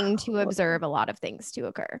waiting to observe a lot of things to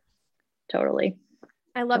occur. Totally.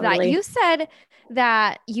 I love that. You said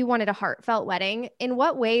that you wanted a heartfelt wedding. In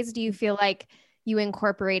what ways do you feel like you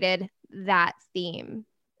incorporated that theme?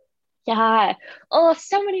 Yeah. Oh,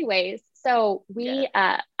 so many ways. So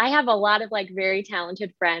I have a lot of like very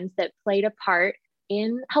talented friends that played a part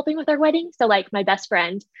in helping with our wedding. So like, my best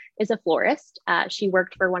friend is a florist. She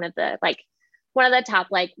worked for one of the top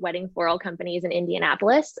like wedding floral companies in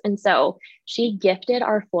Indianapolis. And so she gifted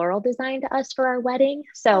our floral design to us for our wedding.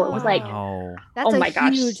 So it was like, that's a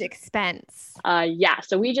huge expense.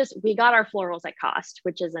 So we got our florals at cost,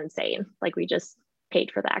 which is insane. Like, we just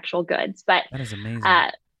paid for the actual goods, but that is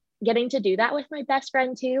amazing. Getting to do that with my best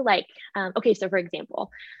friend too. Like, so for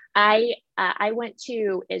example, I went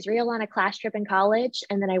to Israel on a class trip in college,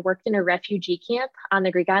 and then I worked in a refugee camp on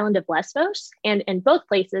the Greek island of Lesbos. And in both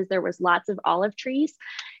places, there was lots of olive trees.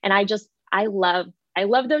 And I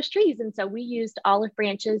love those trees. And so we used olive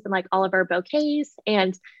branches in like all of our bouquets,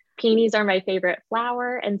 and peonies are my favorite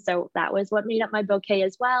flower. And so that was what made up my bouquet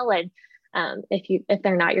as well. And if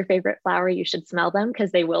they're not your favorite flower, you should smell them,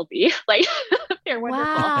 because they will be. Like, they're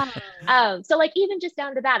wonderful. Wow. So like, even just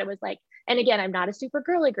down to that, it was like, and again, I'm not a super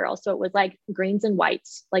girly girl, so it was like greens and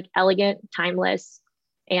whites, like elegant, timeless,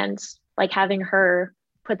 and like having her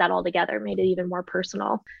put that all together made it even more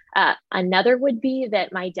personal. Another would be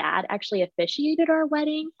that my dad actually officiated our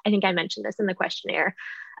wedding. I think I mentioned this in the questionnaire,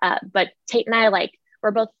 but Tate and I, like,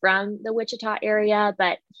 we're both from the Wichita area,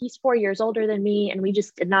 but he's 4 years older than me, and we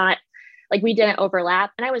just we didn't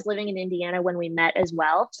overlap. And I was living in Indiana when we met as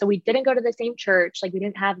well. So we didn't go to the same church. Like, we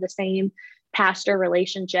didn't have the same pastor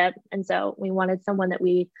relationship. And so we wanted someone that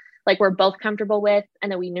we were both comfortable with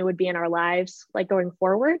and that we knew would be in our lives, like, going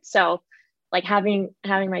forward. So like, having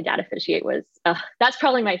my dad officiate was, that's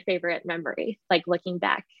probably my favorite memory, like, looking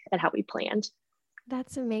back at how we planned.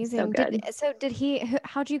 That's amazing. So good.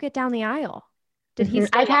 How'd you get down the aisle? Did he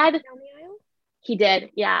I've had, down the aisle? He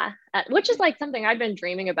did. Yeah. Which is like something I've been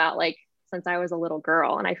dreaming about, like, since I was a little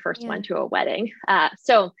girl and I first went to a wedding. And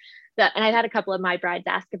I've had a couple of my brides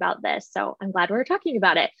ask about this. So I'm glad we're talking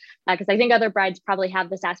about it, because I think other brides probably have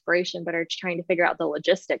this aspiration, but are just trying to figure out the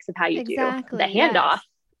logistics of how you do the handoff. Yes.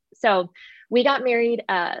 So we got married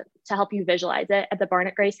to help you visualize it at the barn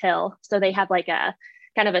at Grace Hill. So they have like a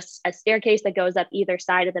kind of a staircase that goes up either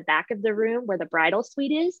side of the back of the room where the bridal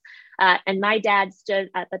suite is. And my dad stood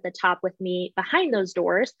up at the top with me behind those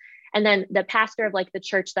doors. And then the pastor of like the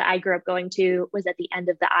church that I grew up going to was at the end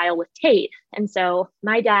of the aisle with Tate. And so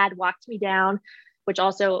my dad walked me down, which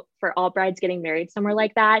also for all brides getting married somewhere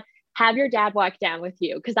like that, have your dad walk down with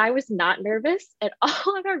you. Cause I was not nervous at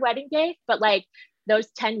all on our wedding day, but like those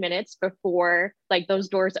 10 minutes before like those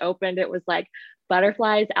doors opened, it was like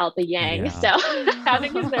butterflies out the yang. Yeah. So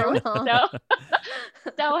having him there was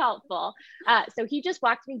so helpful. So he just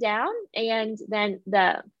walked me down, and then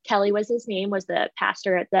Kelly was his name, was the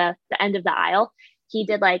pastor at the end of the aisle. He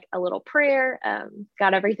did like a little prayer,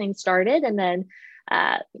 got everything started. And then,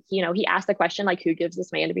 he asked the question, like, who gives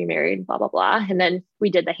this man to be married, blah, blah, blah. And then we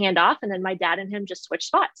did the handoff, and then my dad and him just switched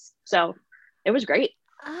spots. So it was great.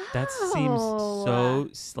 That seems so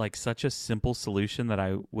like such a simple solution that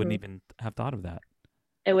I wouldn't even have thought of that.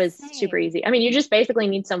 It was super easy. I mean, you just basically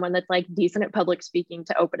need someone that's like decent at public speaking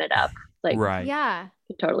to open it up. Like, right. Yeah.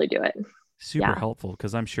 You totally do it. Super helpful,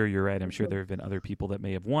 because I'm sure you're right. I'm sure there have been other people that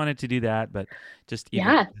may have wanted to do that, but just even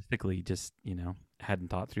logistically, just, hadn't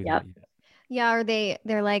thought through that yet. Yeah. Or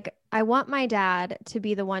they're like, I want my dad to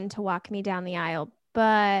be the one to walk me down the aisle,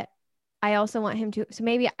 but I also want him to. So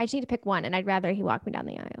maybe I just need to pick one, and I'd rather he walk me down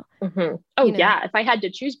the aisle. Mm-hmm. Oh, yeah. If I had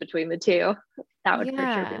to choose between the two, that would for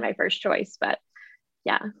sure be my first choice. But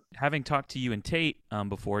yeah. Having talked to you and Tate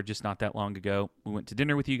before, just not that long ago, we went to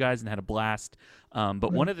dinner with you guys and had a blast.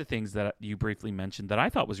 But one of the things that you briefly mentioned that I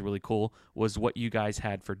thought was really cool was what you guys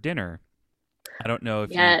had for dinner. I don't know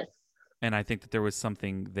if you, and I think that there was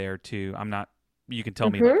something there too. I'm not, you can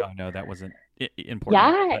tell me like, oh no, that wasn't important.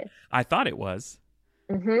 Yeah. But I thought it was.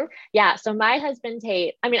 Mm-hmm. Yeah. So my husband,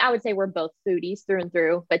 Tate, I mean, I would say we're both foodies through and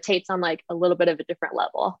through, but Tate's on like a little bit of a different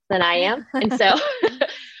level than I am. And so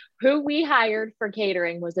who we hired for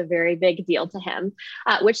catering was a very big deal to him,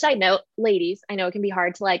 which side note, ladies, I know it can be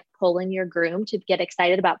hard to like pull in your groom to get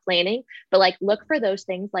excited about planning, but like look for those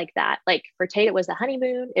things like that. Like for Tate, it was the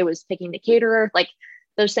honeymoon, it was picking the caterer, like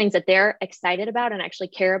those things that they're excited about and actually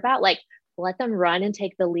care about, like let them run and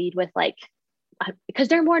take the lead with like, because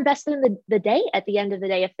they're more invested in the day at the end of the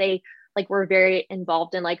day, if they like were very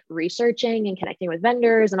involved in like researching and connecting with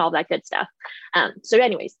vendors and all that good stuff. So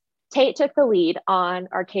anyways, Tate took the lead on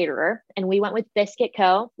our caterer, and we went with Biscuit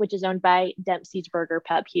Co., which is owned by Dempsey's Burger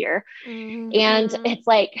Pub here. Mm-hmm. And it's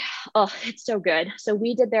like, oh, it's so good. So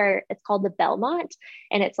we did it's called the Belmont,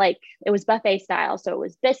 and it's like, it was buffet style. So it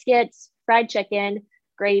was biscuits, fried chicken,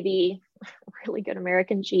 gravy, really good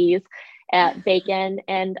American cheese, bacon.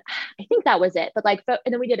 And I think that was it. But like,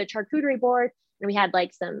 and then we did a charcuterie board, and we had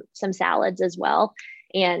like some salads as well.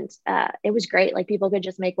 And it was great. Like people could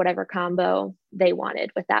just make whatever combo they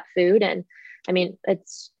wanted with that food. And I mean,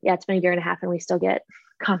 it's been a year and a half, and we still get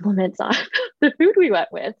compliments on the food we went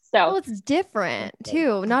with. So it's different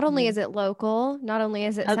too. Not only is it local, not only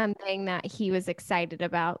is it something that he was excited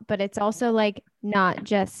about, but it's also like not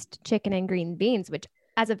just chicken and green beans, which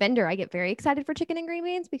as a vendor, I get very excited for chicken and green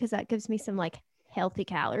beans because that gives me some like healthy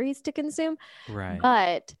calories to consume. Right.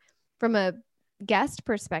 But from a guest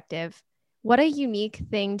perspective, what a unique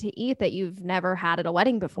thing to eat that you've never had at a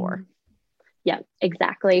wedding before. Yeah,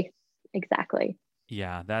 exactly.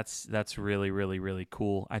 Yeah, that's really, really, really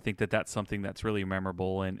cool. I think that's something that's really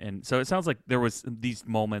memorable. And so it sounds like there was these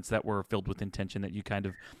moments that were filled with intention that you kind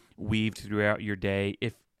of weaved throughout your day.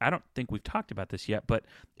 I don't think we've talked about this yet, but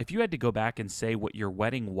if you had to go back and say what your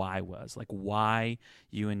wedding why was, like why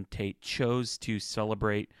you and Tate chose to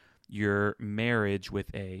celebrate your marriage with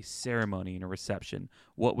a ceremony and a reception,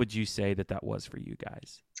 what would you say that was for you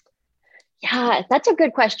guys? Yeah, that's a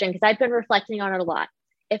good question, because I've been reflecting on it a lot.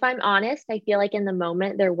 If I'm honest, I feel like in the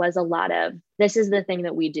moment there was a lot of, this is the thing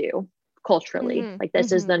that we do culturally, like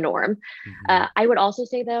this is the norm. I would also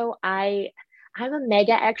say though, I'm a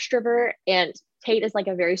mega extrovert, and Tate is like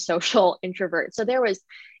a very social introvert. So there was,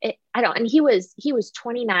 and he was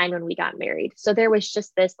 29 when we got married. So there was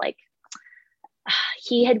just this like,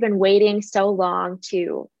 he had been waiting so long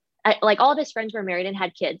like all of his friends were married and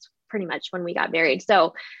had kids pretty much when we got married.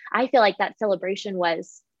 So I feel like that celebration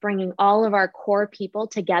was bringing all of our core people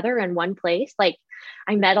together in one place. Like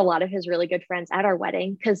I met a lot of his really good friends at our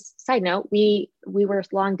wedding, because side note, we were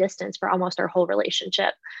long distance for almost our whole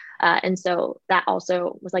relationship. And so that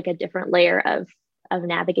also was like a different layer of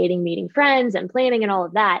navigating meeting friends and planning and all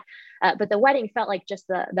of that. But the wedding felt like just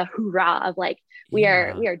the hoorah of like, we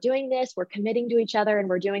are doing this, we're committing to each other, and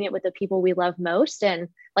we're doing it with the people we love most, and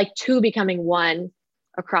like two becoming one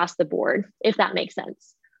across the board, if that makes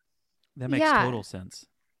sense. That makes total sense.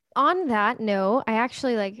 On that note, I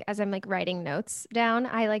actually like, as I'm like writing notes down,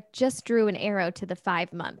 I like just drew an arrow to the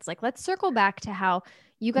 5 months. Like, let's circle back to how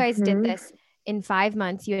you guys did this in 5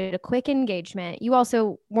 months. You had a quick engagement. You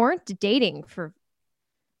also weren't dating for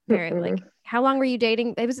very like, how long were you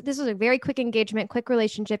dating? This was a very quick engagement, quick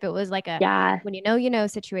relationship. It was like a when you know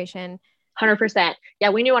situation. 100%. Yeah,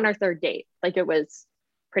 we knew on our third date. Like it was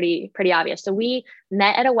pretty obvious. So we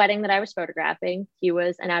met at a wedding that I was photographing. He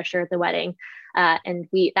was an usher at the wedding. And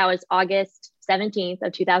that was August 17th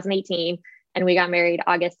of 2018. And we got married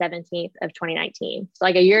August 17th of 2019. So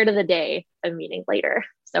like a year to the day of meeting later.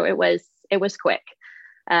 So it was quick.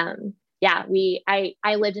 Yeah,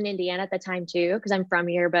 I lived in Indiana at the time too, because I'm from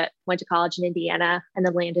here, but went to college in Indiana and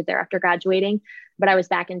then landed there after graduating. But I was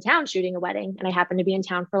back in town shooting a wedding, and I happened to be in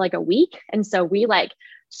town for like a week. And so we like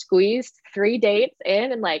squeezed 3 dates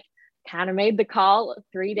in and like kind of made the call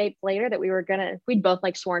 3 dates later that we'd both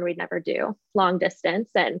like sworn we'd never do long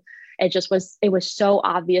distance. And it was so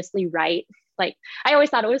obviously right. Like, I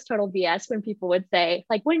always thought it was total BS when people would say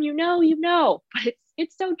like, when you know, but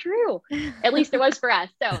it's so true. At least it was for us.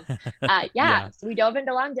 So so we dove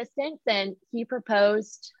into long distance, and he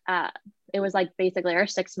proposed. It was like basically our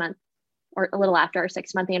 6 month, or a little after our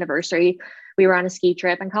 6 month anniversary. We were on a ski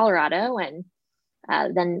trip in Colorado, and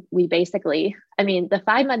then we basically, the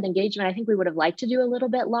 5 month engagement, I think we would have liked to do a little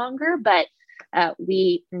bit longer, but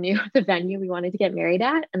we knew the venue we wanted to get married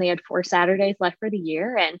at, and they had 4 Saturdays left for the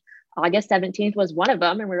year, and August 17th was one of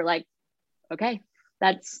them. And we were like, okay,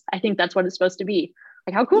 I think that's what it's supposed to be.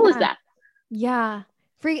 Like, how cool is that? Yeah.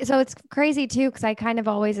 So it's crazy too, because I kind of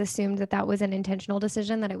always assumed that was an intentional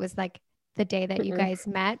decision, that it was like the day that you guys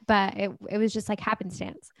met, but it was just like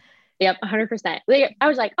happenstance. Yep. 100%. I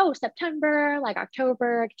was like, oh, September, like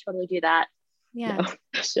October, I could totally do that. Yeah.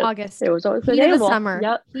 August. It was always heat available. Of the summer.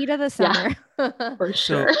 Yep. Heat of the summer. Yeah, for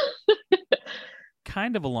sure.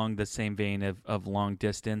 Kind of along the same vein of long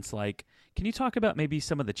distance, like, can you talk about maybe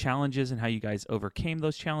some of the challenges and how you guys overcame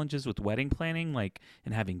those challenges with wedding planning, like,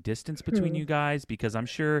 and having distance between you guys? Because I'm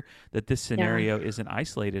sure that this scenario isn't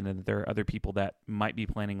isolated, and that there are other people that might be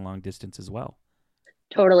planning long distance as well.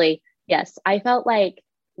 Totally. Yes. I felt like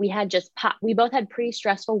we both had pretty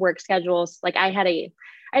stressful work schedules. Like, I had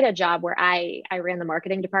a job where I ran the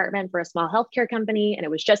marketing department for a small healthcare company, and it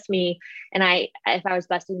was just me. And if I was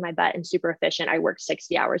busting my butt and super efficient, I worked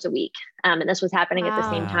 60 hours a week. And this was happening at the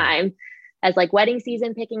same time as like wedding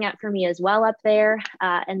season picking up for me as well up there.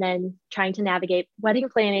 And then trying to navigate wedding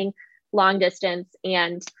planning, long distance,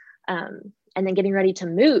 and then getting ready to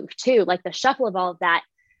move too, like the shuffle of all of that.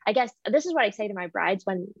 I guess this is what I say to my brides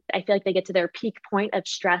when I feel like they get to their peak point of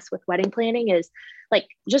stress with wedding planning, is like,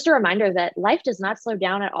 just a reminder that life does not slow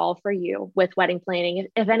down at all for you with wedding planning.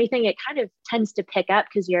 If anything, it kind of tends to pick up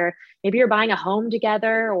because maybe you're buying a home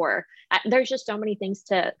together, or there's just so many things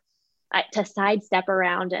to sidestep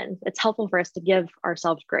around. And it's helpful for us to give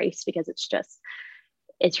ourselves grace, because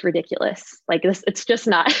it's ridiculous. Like this, it's just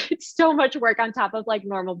not, it's so much work on top of like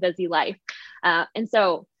normal busy life. And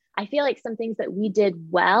so I feel like some things that we did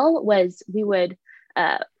well was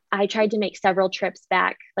I tried to make several trips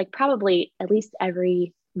back, like probably at least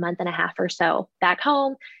every month and a half or so back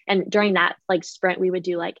home. And during that like sprint, we would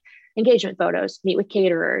do like engagement photos, meet with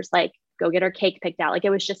caterers, like go get our cake picked out. Like, it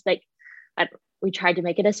was just like, we tried to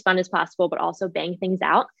make it as fun as possible, but also bang things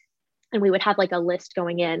out. And we would have like a list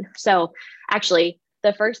going in. So actually,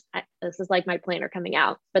 this is like my planner coming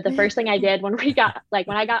out, but the first thing I did when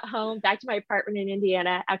I got home back to my apartment in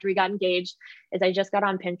Indiana after we got engaged, is I just got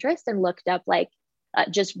on Pinterest and looked up like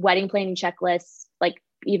just wedding planning checklists, like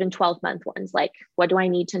even 12-month ones, like what do I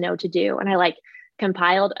need to know to do? And I like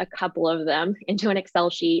compiled a couple of them into an Excel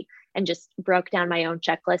sheet and just broke down my own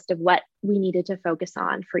checklist of what we needed to focus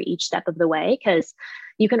on for each step of the way. Cause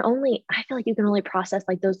I feel like you can only process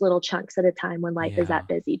like those little chunks at a time when life is that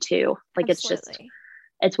busy too. Like, Absolutely.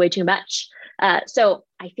 it's way too much. So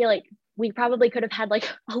I feel like we probably could have had like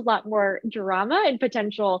a lot more drama and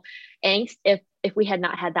potential angst if we had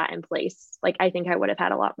not had that in place. Like, I think I would have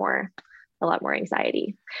had a lot more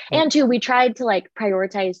anxiety. And two, we tried to like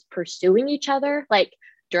prioritize pursuing each other, like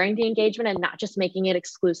during the engagement, and not just making it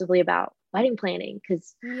exclusively about wedding planning.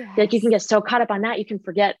 Cause like you can get so caught up on that, you can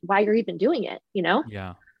forget why you're even doing it, you know?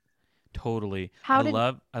 Yeah, totally. I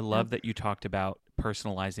love that you talked about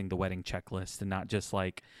personalizing the wedding checklist and not just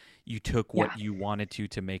like you took what you wanted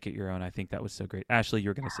to make it your own. I think that was so great. Ashley,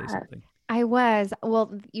 you're going to say something. I was.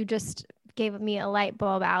 Well, you just gave me a light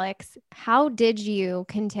bulb, Alex. How did you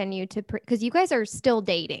continue to, because you guys are still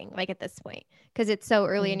dating, like at this point, because it's so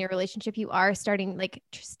early in your relationship, you are starting, like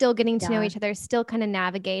still getting to know each other, still kind of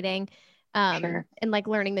navigating and like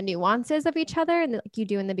learning the nuances of each other, and like you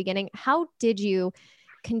do in the beginning. How did you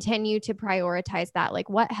continue to prioritize that? Like,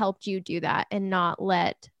 what helped you do that and not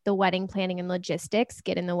let the wedding planning and logistics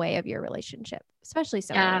get in the way of your relationship, especially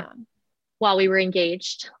so early on? While we were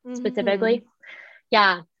engaged, specifically.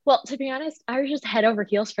 Yeah. Well, to be honest, I was just head over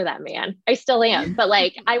heels for that man. I still am, but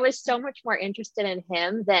like, I was so much more interested in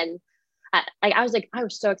him than I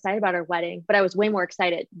was so excited about our wedding, but I was way more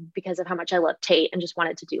excited because of how much I love Tate and just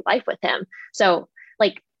wanted to do life with him. So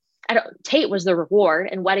like, Tate was the reward,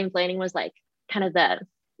 and wedding planning was like kind of the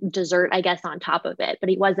dessert, I guess, on top of it. But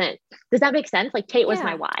he wasn't. Does that make sense? Like Tate was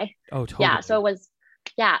my why. Oh, totally. Yeah. So it was.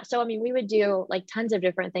 Yeah. So I mean, we would do like tons of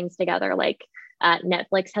different things together. Like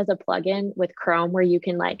Netflix has a plugin with Chrome where you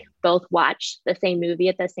can like both watch the same movie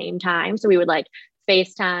at the same time. So we would like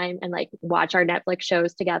FaceTime and like watch our Netflix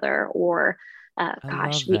shows together. Or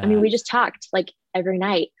we just talked like every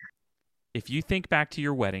night. If you think back to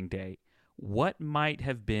your wedding day, what might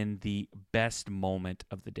have been the best moment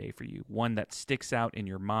of the day for you? One that sticks out in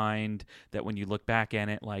your mind, that when you look back at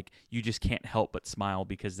it, like you just can't help but smile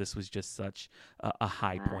because this was just such a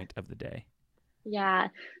high point of the day. Yeah.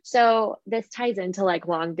 So this ties into like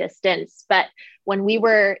long distance, but when we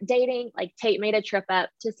were dating, like Tate made a trip up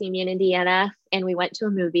to see me in Indiana, and we went to a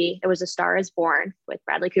movie. It was A Star Is Born with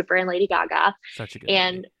Bradley Cooper and Lady Gaga. Such a good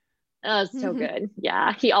movie. Oh, so good.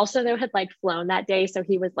 Yeah. He also though had like flown that day. So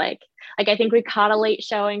he was like I think we caught a late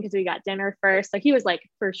showing because we got dinner first. So he was like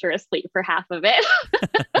for sure asleep for half of it.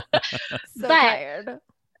 Tired.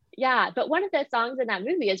 Yeah. But one of the songs in that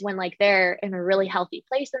movie is when like they're in a really healthy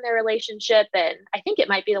place in their relationship. And I think it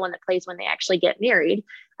might be the one that plays when they actually get married.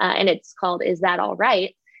 And it's called Is That All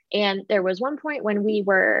Right? And there was one point when we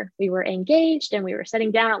were engaged, and we were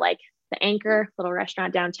sitting down at like the Anchor, little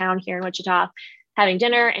restaurant downtown here in Wichita, having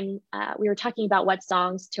dinner, and we were talking about what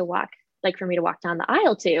songs to walk, like for me to walk down the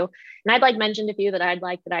aisle to. And I'd like mentioned a few that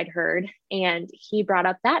I'd heard, and he brought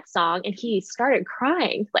up that song, and he started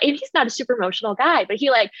crying. Like, he's not a super emotional guy, but he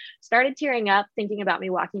like started tearing up thinking about me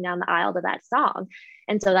walking down the aisle to that song.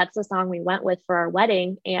 And so that's the song we went with for our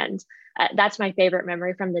wedding. And that's my favorite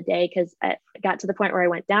memory from the day, because I got to the point where I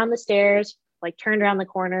went down the stairs, like turned around the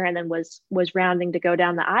corner, and then was rounding to go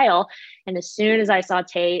down the aisle. And as soon as I saw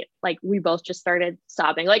Tate, like we both just started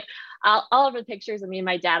sobbing. Like all of the pictures of me and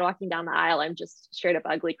my dad walking down the aisle, I'm just straight up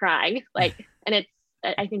ugly crying. Like, and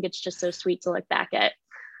I think it's just so sweet to look back at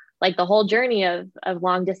like the whole journey of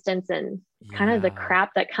long distance and kind of the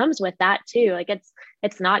crap that comes with that too. Like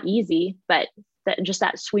it's not easy, but just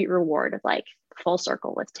that sweet reward of like full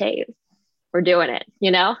circle with Tate. We're doing it,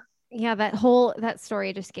 you know? Yeah. That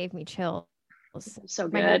story just gave me chills. So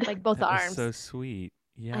good. Like both arms. So sweet.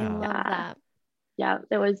 Yeah. I love that. Yeah,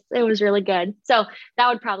 it was really good. So that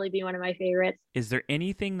would probably be one of my favorites. Is there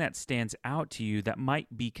anything that stands out to you that might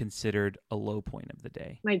be considered a low point of the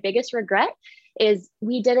day? My biggest regret is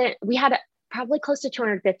we had probably close to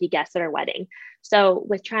 250 guests at our wedding. So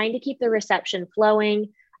with trying to keep the reception flowing,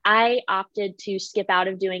 I opted to skip out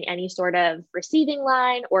of doing any sort of receiving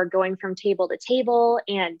line or going from table to table.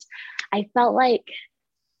 And I felt like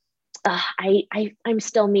I'm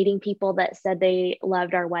still meeting people that said they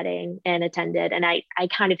loved our wedding and attended. And I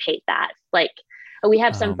kind of hate that. Like we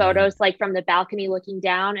have some photos like from the balcony looking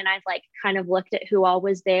down, and I've like kind of looked at who all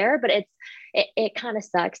was there, but it kind of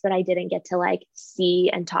sucks that I didn't get to like see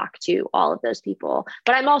and talk to all of those people.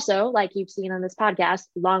 But I'm also, like you've seen on this podcast,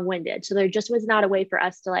 long-winded. So there just was not a way for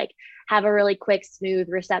us to like have a really quick, smooth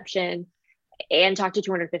reception and talk to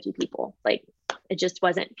 250 people. Like it just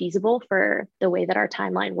wasn't feasible for the way that our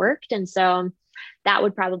timeline worked. And so that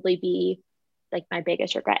would probably be like my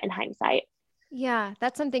biggest regret in hindsight. Yeah,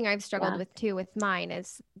 that's something I've struggled with too with mine,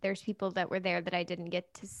 is there's people that were there that I didn't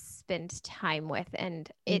get to spend time with, and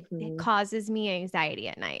it causes me anxiety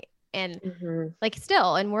at night. And like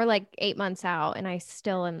still, and we're like 8 months out, and I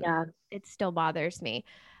still am, it still bothers me.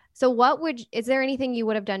 So is there anything you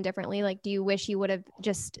would have done differently? Like, do you wish you would have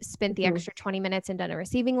just spent the extra 20 minutes and done a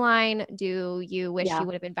receiving line? Do you wish you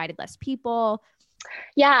would have invited less people?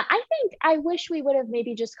 Yeah, I think I wish we would have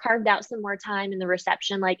maybe just carved out some more time in the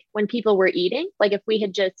reception, like when people were eating. Like if we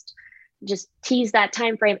had just teased that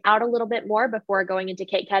time frame out a little bit more before going into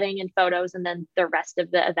cake cutting and photos, and then the rest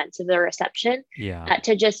of the events of the reception,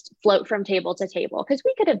 to just float from table to table. Because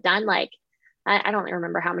we could have done like, I don't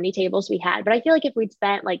remember how many tables we had, but I feel like if we'd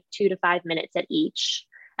spent like 2 to 5 minutes at each,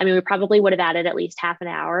 I mean, we probably would have added at least half an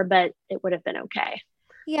hour, but it would have been okay.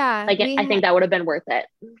 Yeah. Like I think that would have been worth it.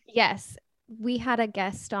 Yes. We had a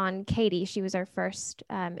guest on, Katie. She was our first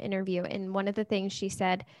interview. And one of the things she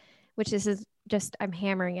said, which this is just, I'm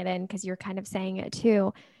hammering it in because you're kind of saying it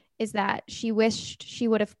too, is that she wished she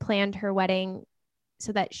would have planned her wedding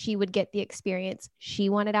so that she would get the experience she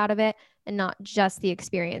wanted out of it, and not just the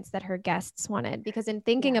experience that her guests wanted. Because in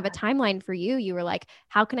thinking of a timeline for you, you were like,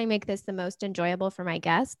 how can I make this the most enjoyable for my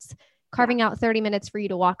guests? Carving out 30 minutes for you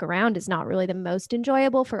to walk around is not really the most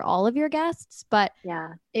enjoyable for all of your guests, but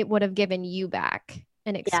it would have given you back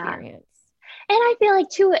an experience. I feel like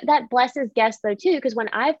too, that blesses guests though too, because when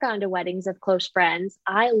I've gone to weddings of close friends,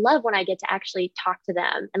 I love when I get to actually talk to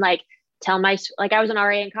them and like tell like I was an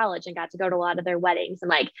RA in college and got to go to a lot of their weddings, and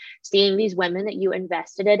like seeing these women that you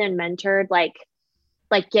invested in and mentored, like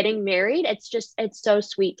getting married, it's so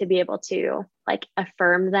sweet to be able to like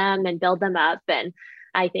affirm them and build them up. And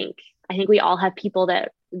I think we all have people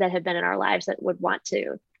that have been in our lives that would want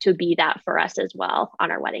to be that for us as well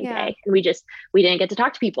on our wedding day. And we didn't get to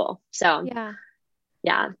talk to people. So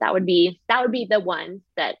yeah, that would be the one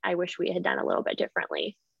that I wish we had done a little bit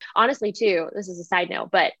differently. Honestly too, this is a side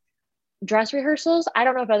note, but dress rehearsals, I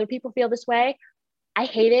don't know if other people feel this way. I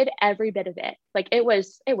hated every bit of it. Like it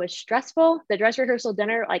was stressful. The dress rehearsal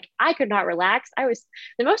dinner, like I could not relax.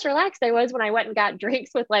 The most relaxed I was when I went and got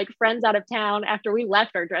drinks with like friends out of town after we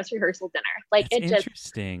left our dress rehearsal dinner. Like That's it just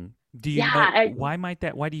interesting. Do you know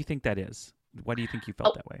why do you think that is? Why do you think you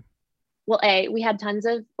felt that way? Well, we had tons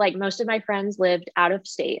of, like, most of my friends lived out of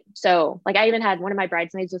state. So like I even had one of my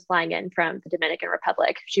bridesmaids was flying in from the Dominican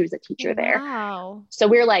Republic. She was a teacher there. Wow. So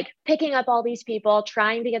we were like picking up all these people,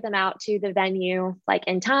 trying to get them out to the venue like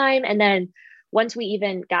in time. And then once we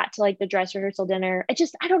even got to like the dress rehearsal dinner,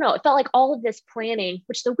 I don't know. It felt like all of this planning,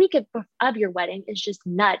 which the week of your wedding is just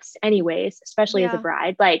nuts anyways, especially as a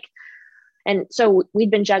bride. Like, and so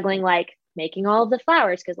we'd been juggling like making all of the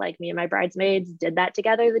flowers, because like me and my bridesmaids did that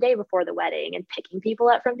together the day before the wedding, and picking people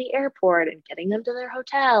up from the airport and getting them to their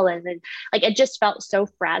hotel. And then like it just felt so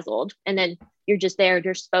frazzled. And then you're just there,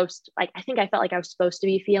 you're supposed to, like, I think I felt like I was supposed to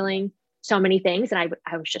be feeling so many things, and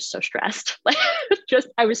I was just so stressed. Like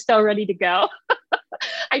I was so ready to go.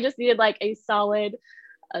 I just needed like a solid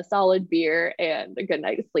beer and a good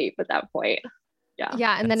night's sleep at that point.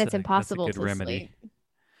 Yeah, and then it's impossible to remedy. Sleep.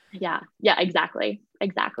 Yeah, exactly.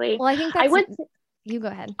 Well, I think you go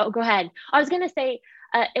ahead. Oh, go ahead. I was going to say,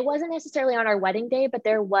 it wasn't necessarily on our wedding day, but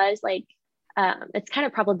there was like, it's kind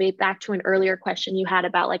of probably back to an earlier question you had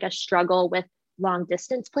about like a struggle with long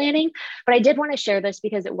distance planning. But I did want to share this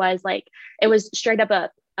because it was straight up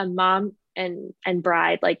a mom and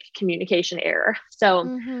bride, like communication error. So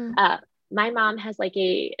my mom has like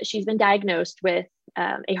she's been diagnosed with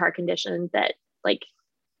a heart condition that like,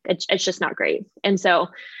 it's just not great. And so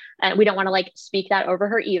we don't want to like speak that over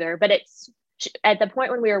her either, but at the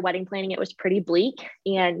point when we were wedding planning, it was pretty bleak,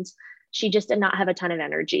 and she just did not have a ton of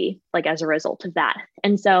energy, like as a result of that.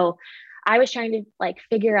 And so I was trying to like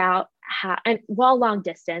figure out how, and long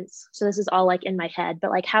distance. So this is all like in my head,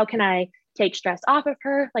 but like, how can I take stress off of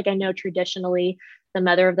her? Like I know traditionally the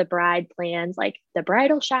mother of the bride plans like the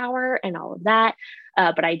bridal shower and all of that.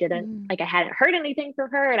 But I didn't like, I hadn't heard anything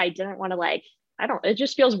from her, and I didn't want to like, it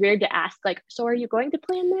just feels weird to ask, like, so are you going to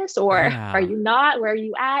plan this, or are you not? Where are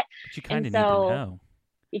you at? But you kind of need to know.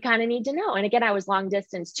 You kind of need to know. And again, I was long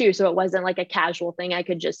distance too. So it wasn't like a casual thing I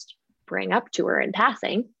could just bring up to her in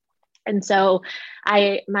passing. And so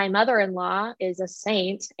my mother-in-law is a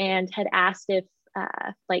saint and had asked if,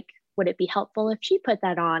 like, would it be helpful if she put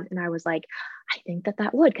that on? And I was like, I think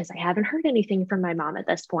that would, because I haven't heard anything from my mom at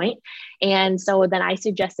this point. And so then I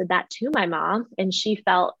suggested that to my mom, and she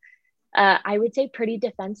felt, I would say pretty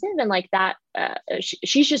defensive, and like that,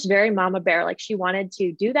 she's just very mama bear. Like she wanted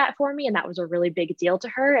to do that for me, and that was a really big deal to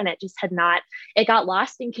her. And it just it got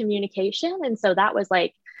lost in communication. And so that was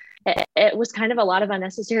like, it was kind of a lot of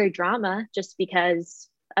unnecessary drama just because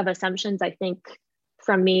of assumptions, I think,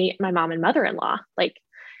 from me, my mom and mother-in-law. Like,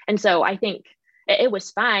 and so I think it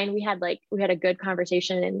was fine. We had a good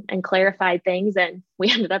conversation and clarified things, and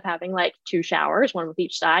we ended up having like 2 showers, one with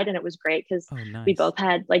each side. And it was great because we both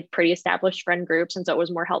had like pretty established friend groups. And so it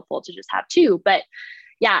was more helpful to just have 2. But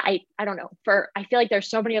yeah, I don't know, I feel like there's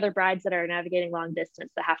so many other brides that are navigating long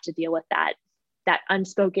distance that have to deal with that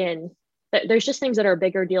unspoken, there's just things that are a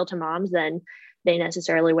bigger deal to moms than they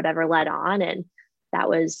necessarily would ever let on. And that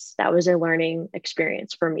was a learning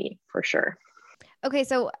experience for me, for sure. Okay.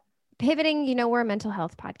 So pivoting, we're a mental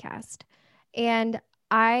health podcast, and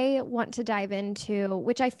I want to dive into,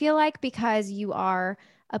 which I feel like because you are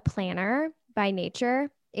a planner by nature,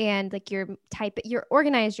 and like you're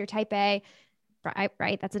organized, you're type A,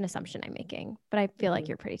 right? That's an assumption I'm making, but I feel like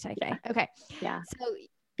you're pretty type A. Okay. Yeah. So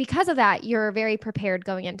because of that, you're very prepared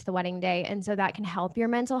going into the wedding day. And so that can help your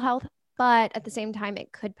mental health, but at the same time,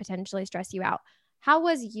 it could potentially stress you out. How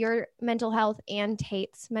was your mental health and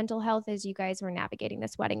Tate's mental health as you guys were navigating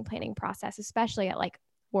this wedding planning process, especially at like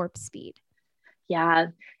warp speed? Yeah,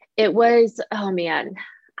 it was, oh man,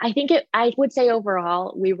 I would say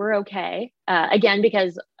overall we were okay. Again,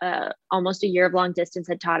 because almost a year of long distance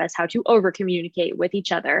had taught us how to over communicate with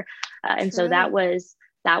each other. And so that was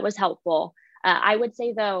helpful. I would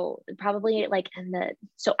say though, probably like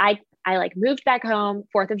so I like moved back home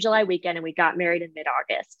 4th of July weekend and we got married in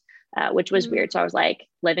mid-August, which was weird. So I was like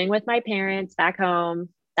living with my parents back home.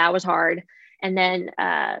 That was hard. And then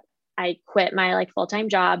I quit my like full-time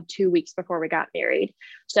job 2 weeks before we got married.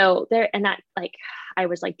 So I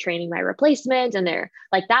was like training my replacement, and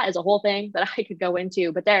that is a whole thing that I could go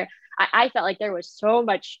into, but I felt like there was so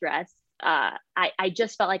much stress. I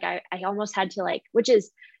just felt like I almost had to like, which is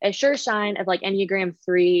a sure sign of like Enneagram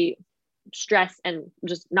 3 stress and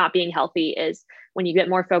just not being healthy, is when you get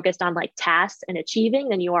more focused on like tasks and achieving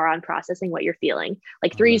than you are on processing what you're feeling.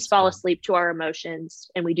 Like threes fall asleep to our emotions,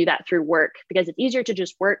 and we do that through work because it's easier to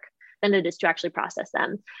just work than it is to actually process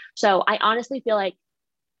them. So I honestly feel like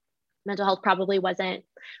mental health probably wasn't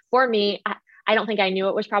for me. I don't think I knew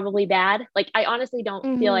it was probably bad. Like I honestly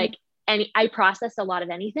don't feel like I processed a lot of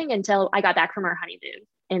anything until I got back from our honeymoon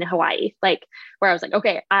in Hawaii, like where I was like,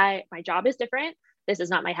 okay, my job is different. This is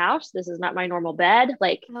not my house. This is not my normal bed.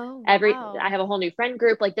 Like I have a whole new friend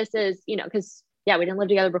group. Like this is, cause we didn't live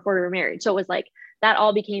together before we were married. So it was like, that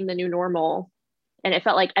all became the new normal. And it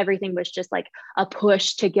felt like everything was just like a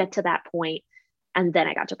push to get to that point. And then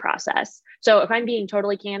I got to process. So if I'm being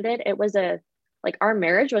totally candid, it was our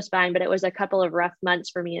marriage was fine, but it was a couple of rough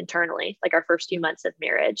months for me internally, like our first few months of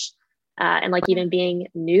marriage. And like even being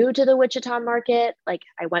new to the Wichita market, like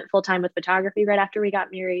I went full time with photography right after we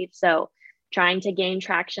got married. So trying to gain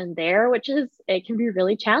traction there, it can be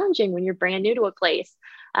really challenging when you're brand new to a place.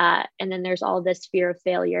 And then there's all this fear of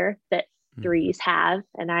failure that threes have.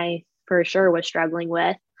 And I for sure was struggling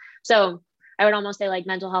with. So I would almost say like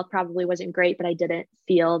mental health probably wasn't great, but I didn't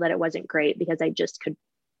feel that it wasn't great because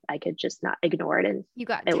I could just not ignore it. And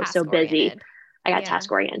it was so busy. I got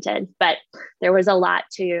task oriented, but there was a lot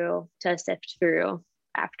to sift through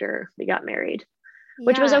after we got married,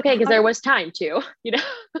 which was okay because there was time to,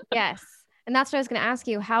 Yes. And that's what I was going to ask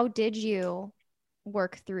you. How did you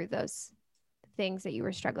work through those things that you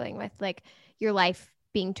were struggling with? Like your life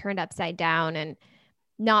being turned upside down and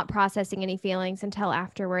not processing any feelings until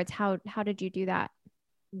afterwards. How did you do that?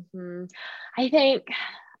 I think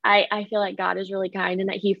I feel like God is really kind in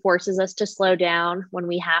that he forces us to slow down when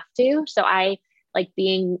we have to. So I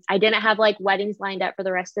didn't have like weddings lined up for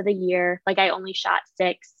the rest of the year. Like I only shot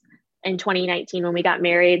 6 in 2019 when we got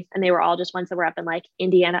married, and they were all just ones that were up in like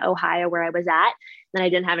Indiana, Ohio, where I was at. And I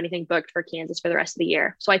didn't have anything booked for Kansas for the rest of the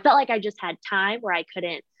year. So I felt like I just had time where I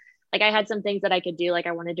couldn't, like I had some things that I could do. Like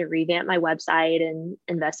I wanted to revamp my website and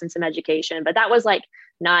invest in some education, but that was like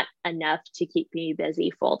not enough to keep me busy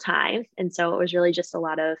full time. And so it was really just a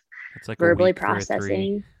lot of verbally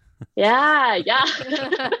processing. Yeah.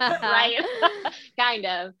 Right. Kind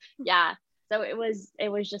of. Yeah. So it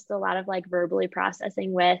was just a lot of like verbally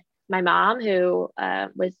processing with my mom, who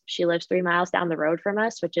she lives 3 miles down the road from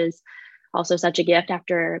us, which is also such a gift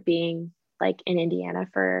after being like in Indiana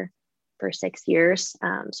for 6 years.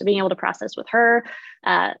 So being able to process with her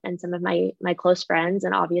and some of my close friends,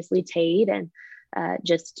 and obviously Tate, and I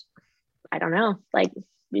don't know, like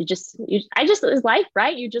it's life,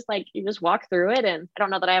 right? You just walk through it. And I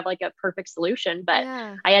don't know that I have like a perfect solution, but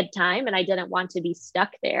I had time and I didn't want to be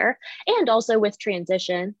stuck there. And also with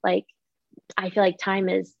transition, like I feel like time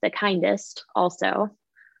is the kindest also.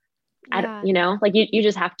 Like you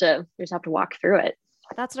just have to walk through it.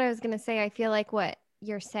 That's what I was going to say. I feel like what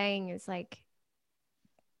you're saying is like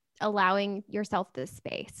allowing yourself this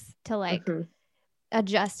space to like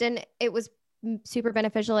adjust. And it was super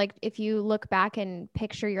beneficial. Like if you look back and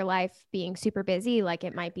picture your life being super busy, like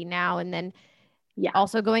it might be now, and then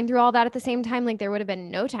also going through all that at the same time, like there would have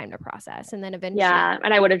been no time to process. And then eventually,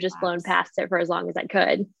 and I would have just blown past it for as long as I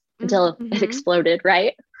could until it exploded.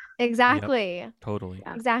 Right. Exactly. Yep, totally.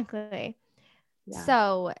 Yeah. Exactly. Yeah.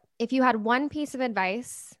 So if you had one piece of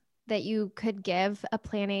advice that you could give a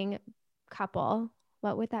planning couple,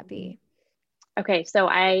 what would that be? Okay. So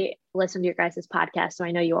I listened to your guys' podcast, so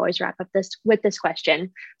I know you always wrap up with this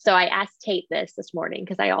question. So I asked Tate this morning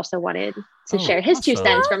because I also wanted to share his 2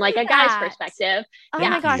 cents from like a guy's perspective. Oh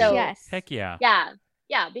my gosh. Yes. Heck yeah.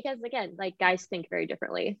 Yeah. Because again, like guys think very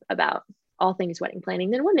differently about all things wedding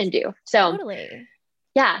planning than women do. So totally.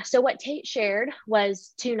 Yeah. So what Tate shared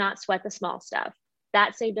was to not sweat the small stuff.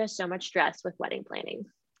 That saved us so much stress with wedding planning.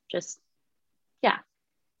 Just,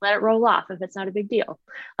 let it roll off if it's not a big deal.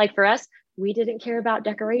 Like for us, we didn't care about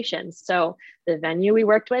decorations. So the venue we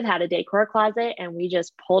worked with had a decor closet, and we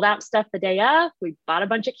just pulled out stuff the day of. We bought a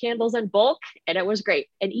bunch of candles in bulk, and it was great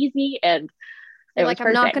and easy. And it was perfect.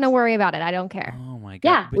 I'm not going to worry about it. I don't care. Oh my God.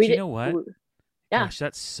 Yeah. But you know what? Gosh,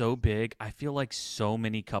 that's so big. I feel like so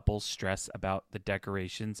many couples stress about the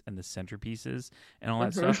decorations and the centerpieces and all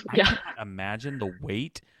that stuff. I cannot imagine the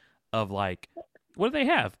weight of like, what do they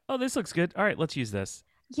have? Oh, this looks good. All right, let's use this.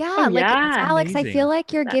 Yeah, Oh, like yeah. Alex, I Amazing. feel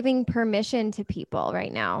like you're giving permission to people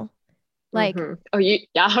right now. Like, Oh, yeah,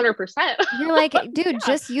 100%. you're like, dude, Yeah.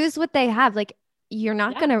 just use what they have. Like, you're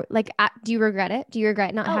not Yeah. gonna like. Do you regret it? Do you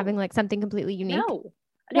regret not Oh, having like something completely unique? No.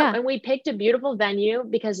 Yeah. And we picked a beautiful venue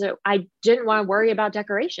because I didn't want to worry about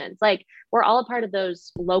decorations. Like, we're all a part of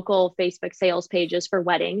those local Facebook sales pages for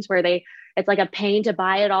weddings where it's like a pain to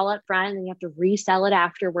buy it all up front and you have to resell it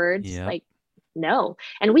afterwards. Yep. Like, no.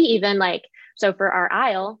 And we even like, so for our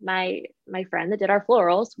aisle, my friend that did our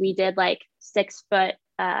florals, we did like 6 foot,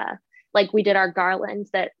 like we did our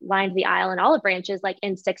garlands that lined the aisle and olive branches, like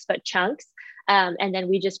in 6 foot chunks. And then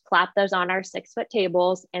we just plopped those on our 6 foot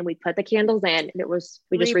tables and we put the candles in, and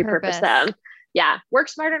we just repurposed them. Yeah. Work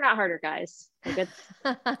smarter, not harder, guys. Like it's,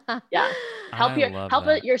 yeah. Help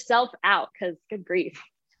it yourself out, because good grief.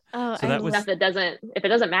 Oh, So that was- Stuff if it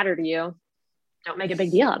doesn't matter to you, don't make a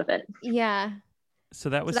big deal out of it. yeah. So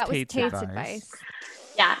that was Tate's advice.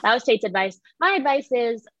 Yeah, that was Tate's advice. My advice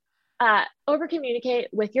is over communicate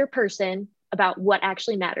with your person about what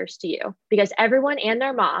actually matters to you, because everyone and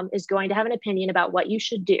their mom is going to have an opinion about what you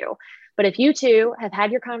should do. But if you two have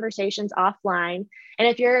had your conversations offline, and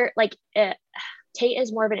if you're like, Tate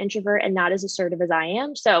is more of an introvert and not as assertive as I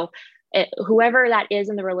am. So whoever that is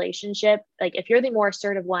in the relationship, like if you're the more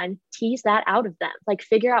assertive one, tease that out of them, like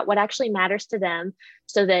figure out what actually matters to them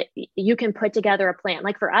so that you can put together a plan.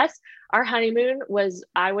 Like for us, our honeymoon was,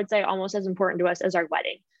 I would say, almost as important to us as our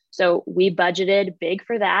wedding. So we budgeted big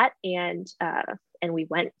for that. And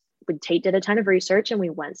Tate did a ton of research and we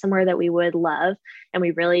went somewhere that we would love. And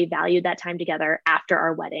we really valued that time together after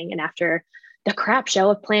our wedding and after the crap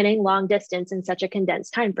show of planning long distance in such a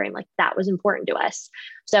condensed time frame. Like that was important to us.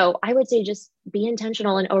 So I would say just be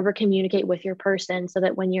intentional and over communicate with your person so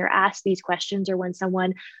that when you're asked these questions or when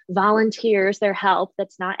someone volunteers their help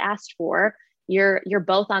that's not asked for, you're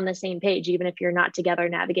both on the same page, even if you're not together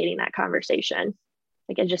navigating that conversation.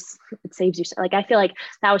 Like it saves you. Like, I feel like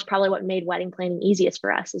that was probably what made wedding planning easiest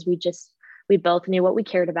for us, is we both knew what we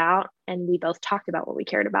cared about and we both talked about what we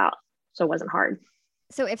cared about. So it wasn't hard.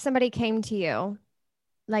 So if somebody came to you,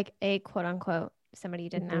 like a quote unquote, somebody you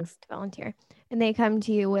didn't ask to volunteer, and they come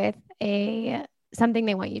to you with something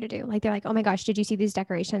they want you to do, like they're like, oh my gosh, did you see these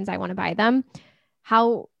decorations? I want to buy them.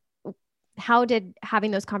 How did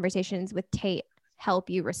having those conversations with Tate help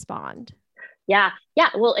you respond? Yeah.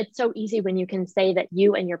 Well, it's so easy when you can say that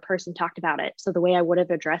you and your person talked about it. So the way I would have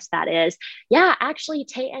addressed that is, actually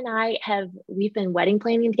Tate and we've been wedding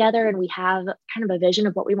planning together and we have kind of a vision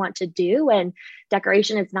of what we want to do. And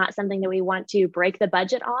decoration is not something that we want to break the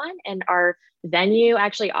budget on. And our venue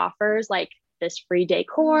actually offers like this free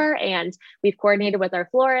decor and we've coordinated with our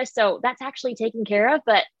florist. So that's actually taken care of,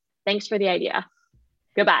 but thanks for the idea.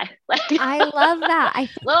 Goodbye. I love that. I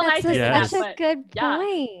think that's such a good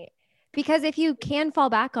point. Because if you can fall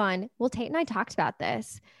back on, well, Tate and I talked about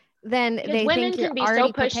this, then they think you're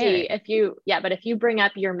already prepared. But if you bring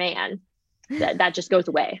up your man, that just goes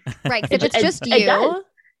away. Right. If it's just you.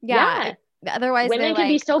 Yeah. Otherwise, women can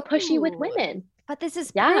be so pushy with women. But this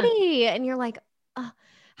is pretty. And you're like,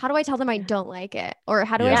 how do I tell them I don't like it? Or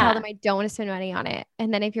how do I tell them I don't want to spend money on it?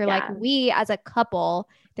 And then if you're like, we as a couple,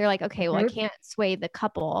 they're like, okay, well, I can't sway the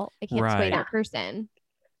couple. I can't sway their person.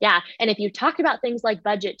 Yeah. And if you talk about things like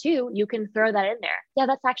budget too, you can throw that in there. Yeah,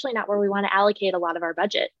 that's actually not where we want to allocate a lot of our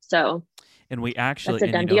budget. So and we actually, that's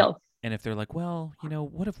a done deal. And if they're like, well,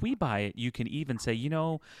 what if we buy it? You can even say,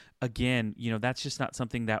 again, that's just not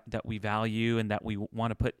something that we value and that we want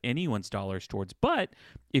to put anyone's dollars towards. But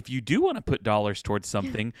if you do want to put dollars towards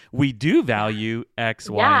something, we do value X,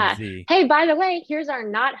 Y, and Z. Hey, by the way, here's our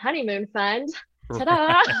not honeymoon fund.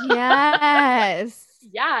 Ta-da! Yes.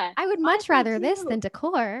 Yeah. I would much rather this than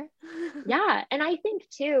decor. Yeah. And I think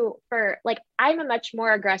too, for like, I'm a much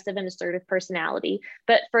more aggressive and assertive personality,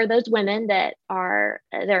 but for those women that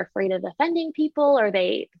they're afraid of offending people or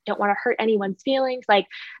they don't want to hurt anyone's feelings, like,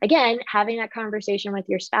 again, having that conversation with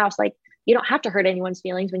your spouse, like, you don't have to hurt anyone's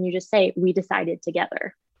feelings when you just say, we decided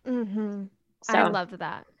together. Mm-hmm. So, I love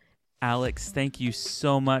that. Alex, thank you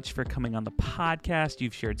so much for coming on the podcast.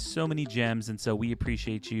 You've shared so many gems, and so we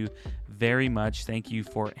appreciate you very much. Thank you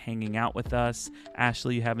for hanging out with us.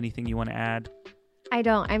 Ashley, you have anything you want to add? I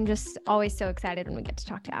don't. I'm just always so excited when we get to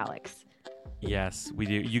talk to Alex. Yes, we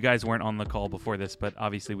do. You guys weren't on the call before this, but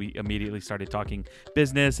obviously we immediately started talking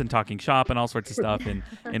business and talking shop and all sorts of stuff.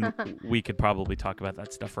 And we could probably talk about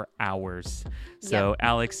that stuff for hours. So,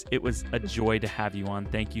 Alex, it was a joy to have you on.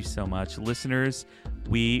 Thank you so much. Listeners,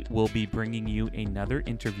 we will be bringing you another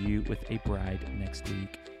interview with a bride next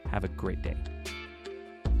week. Have a great day.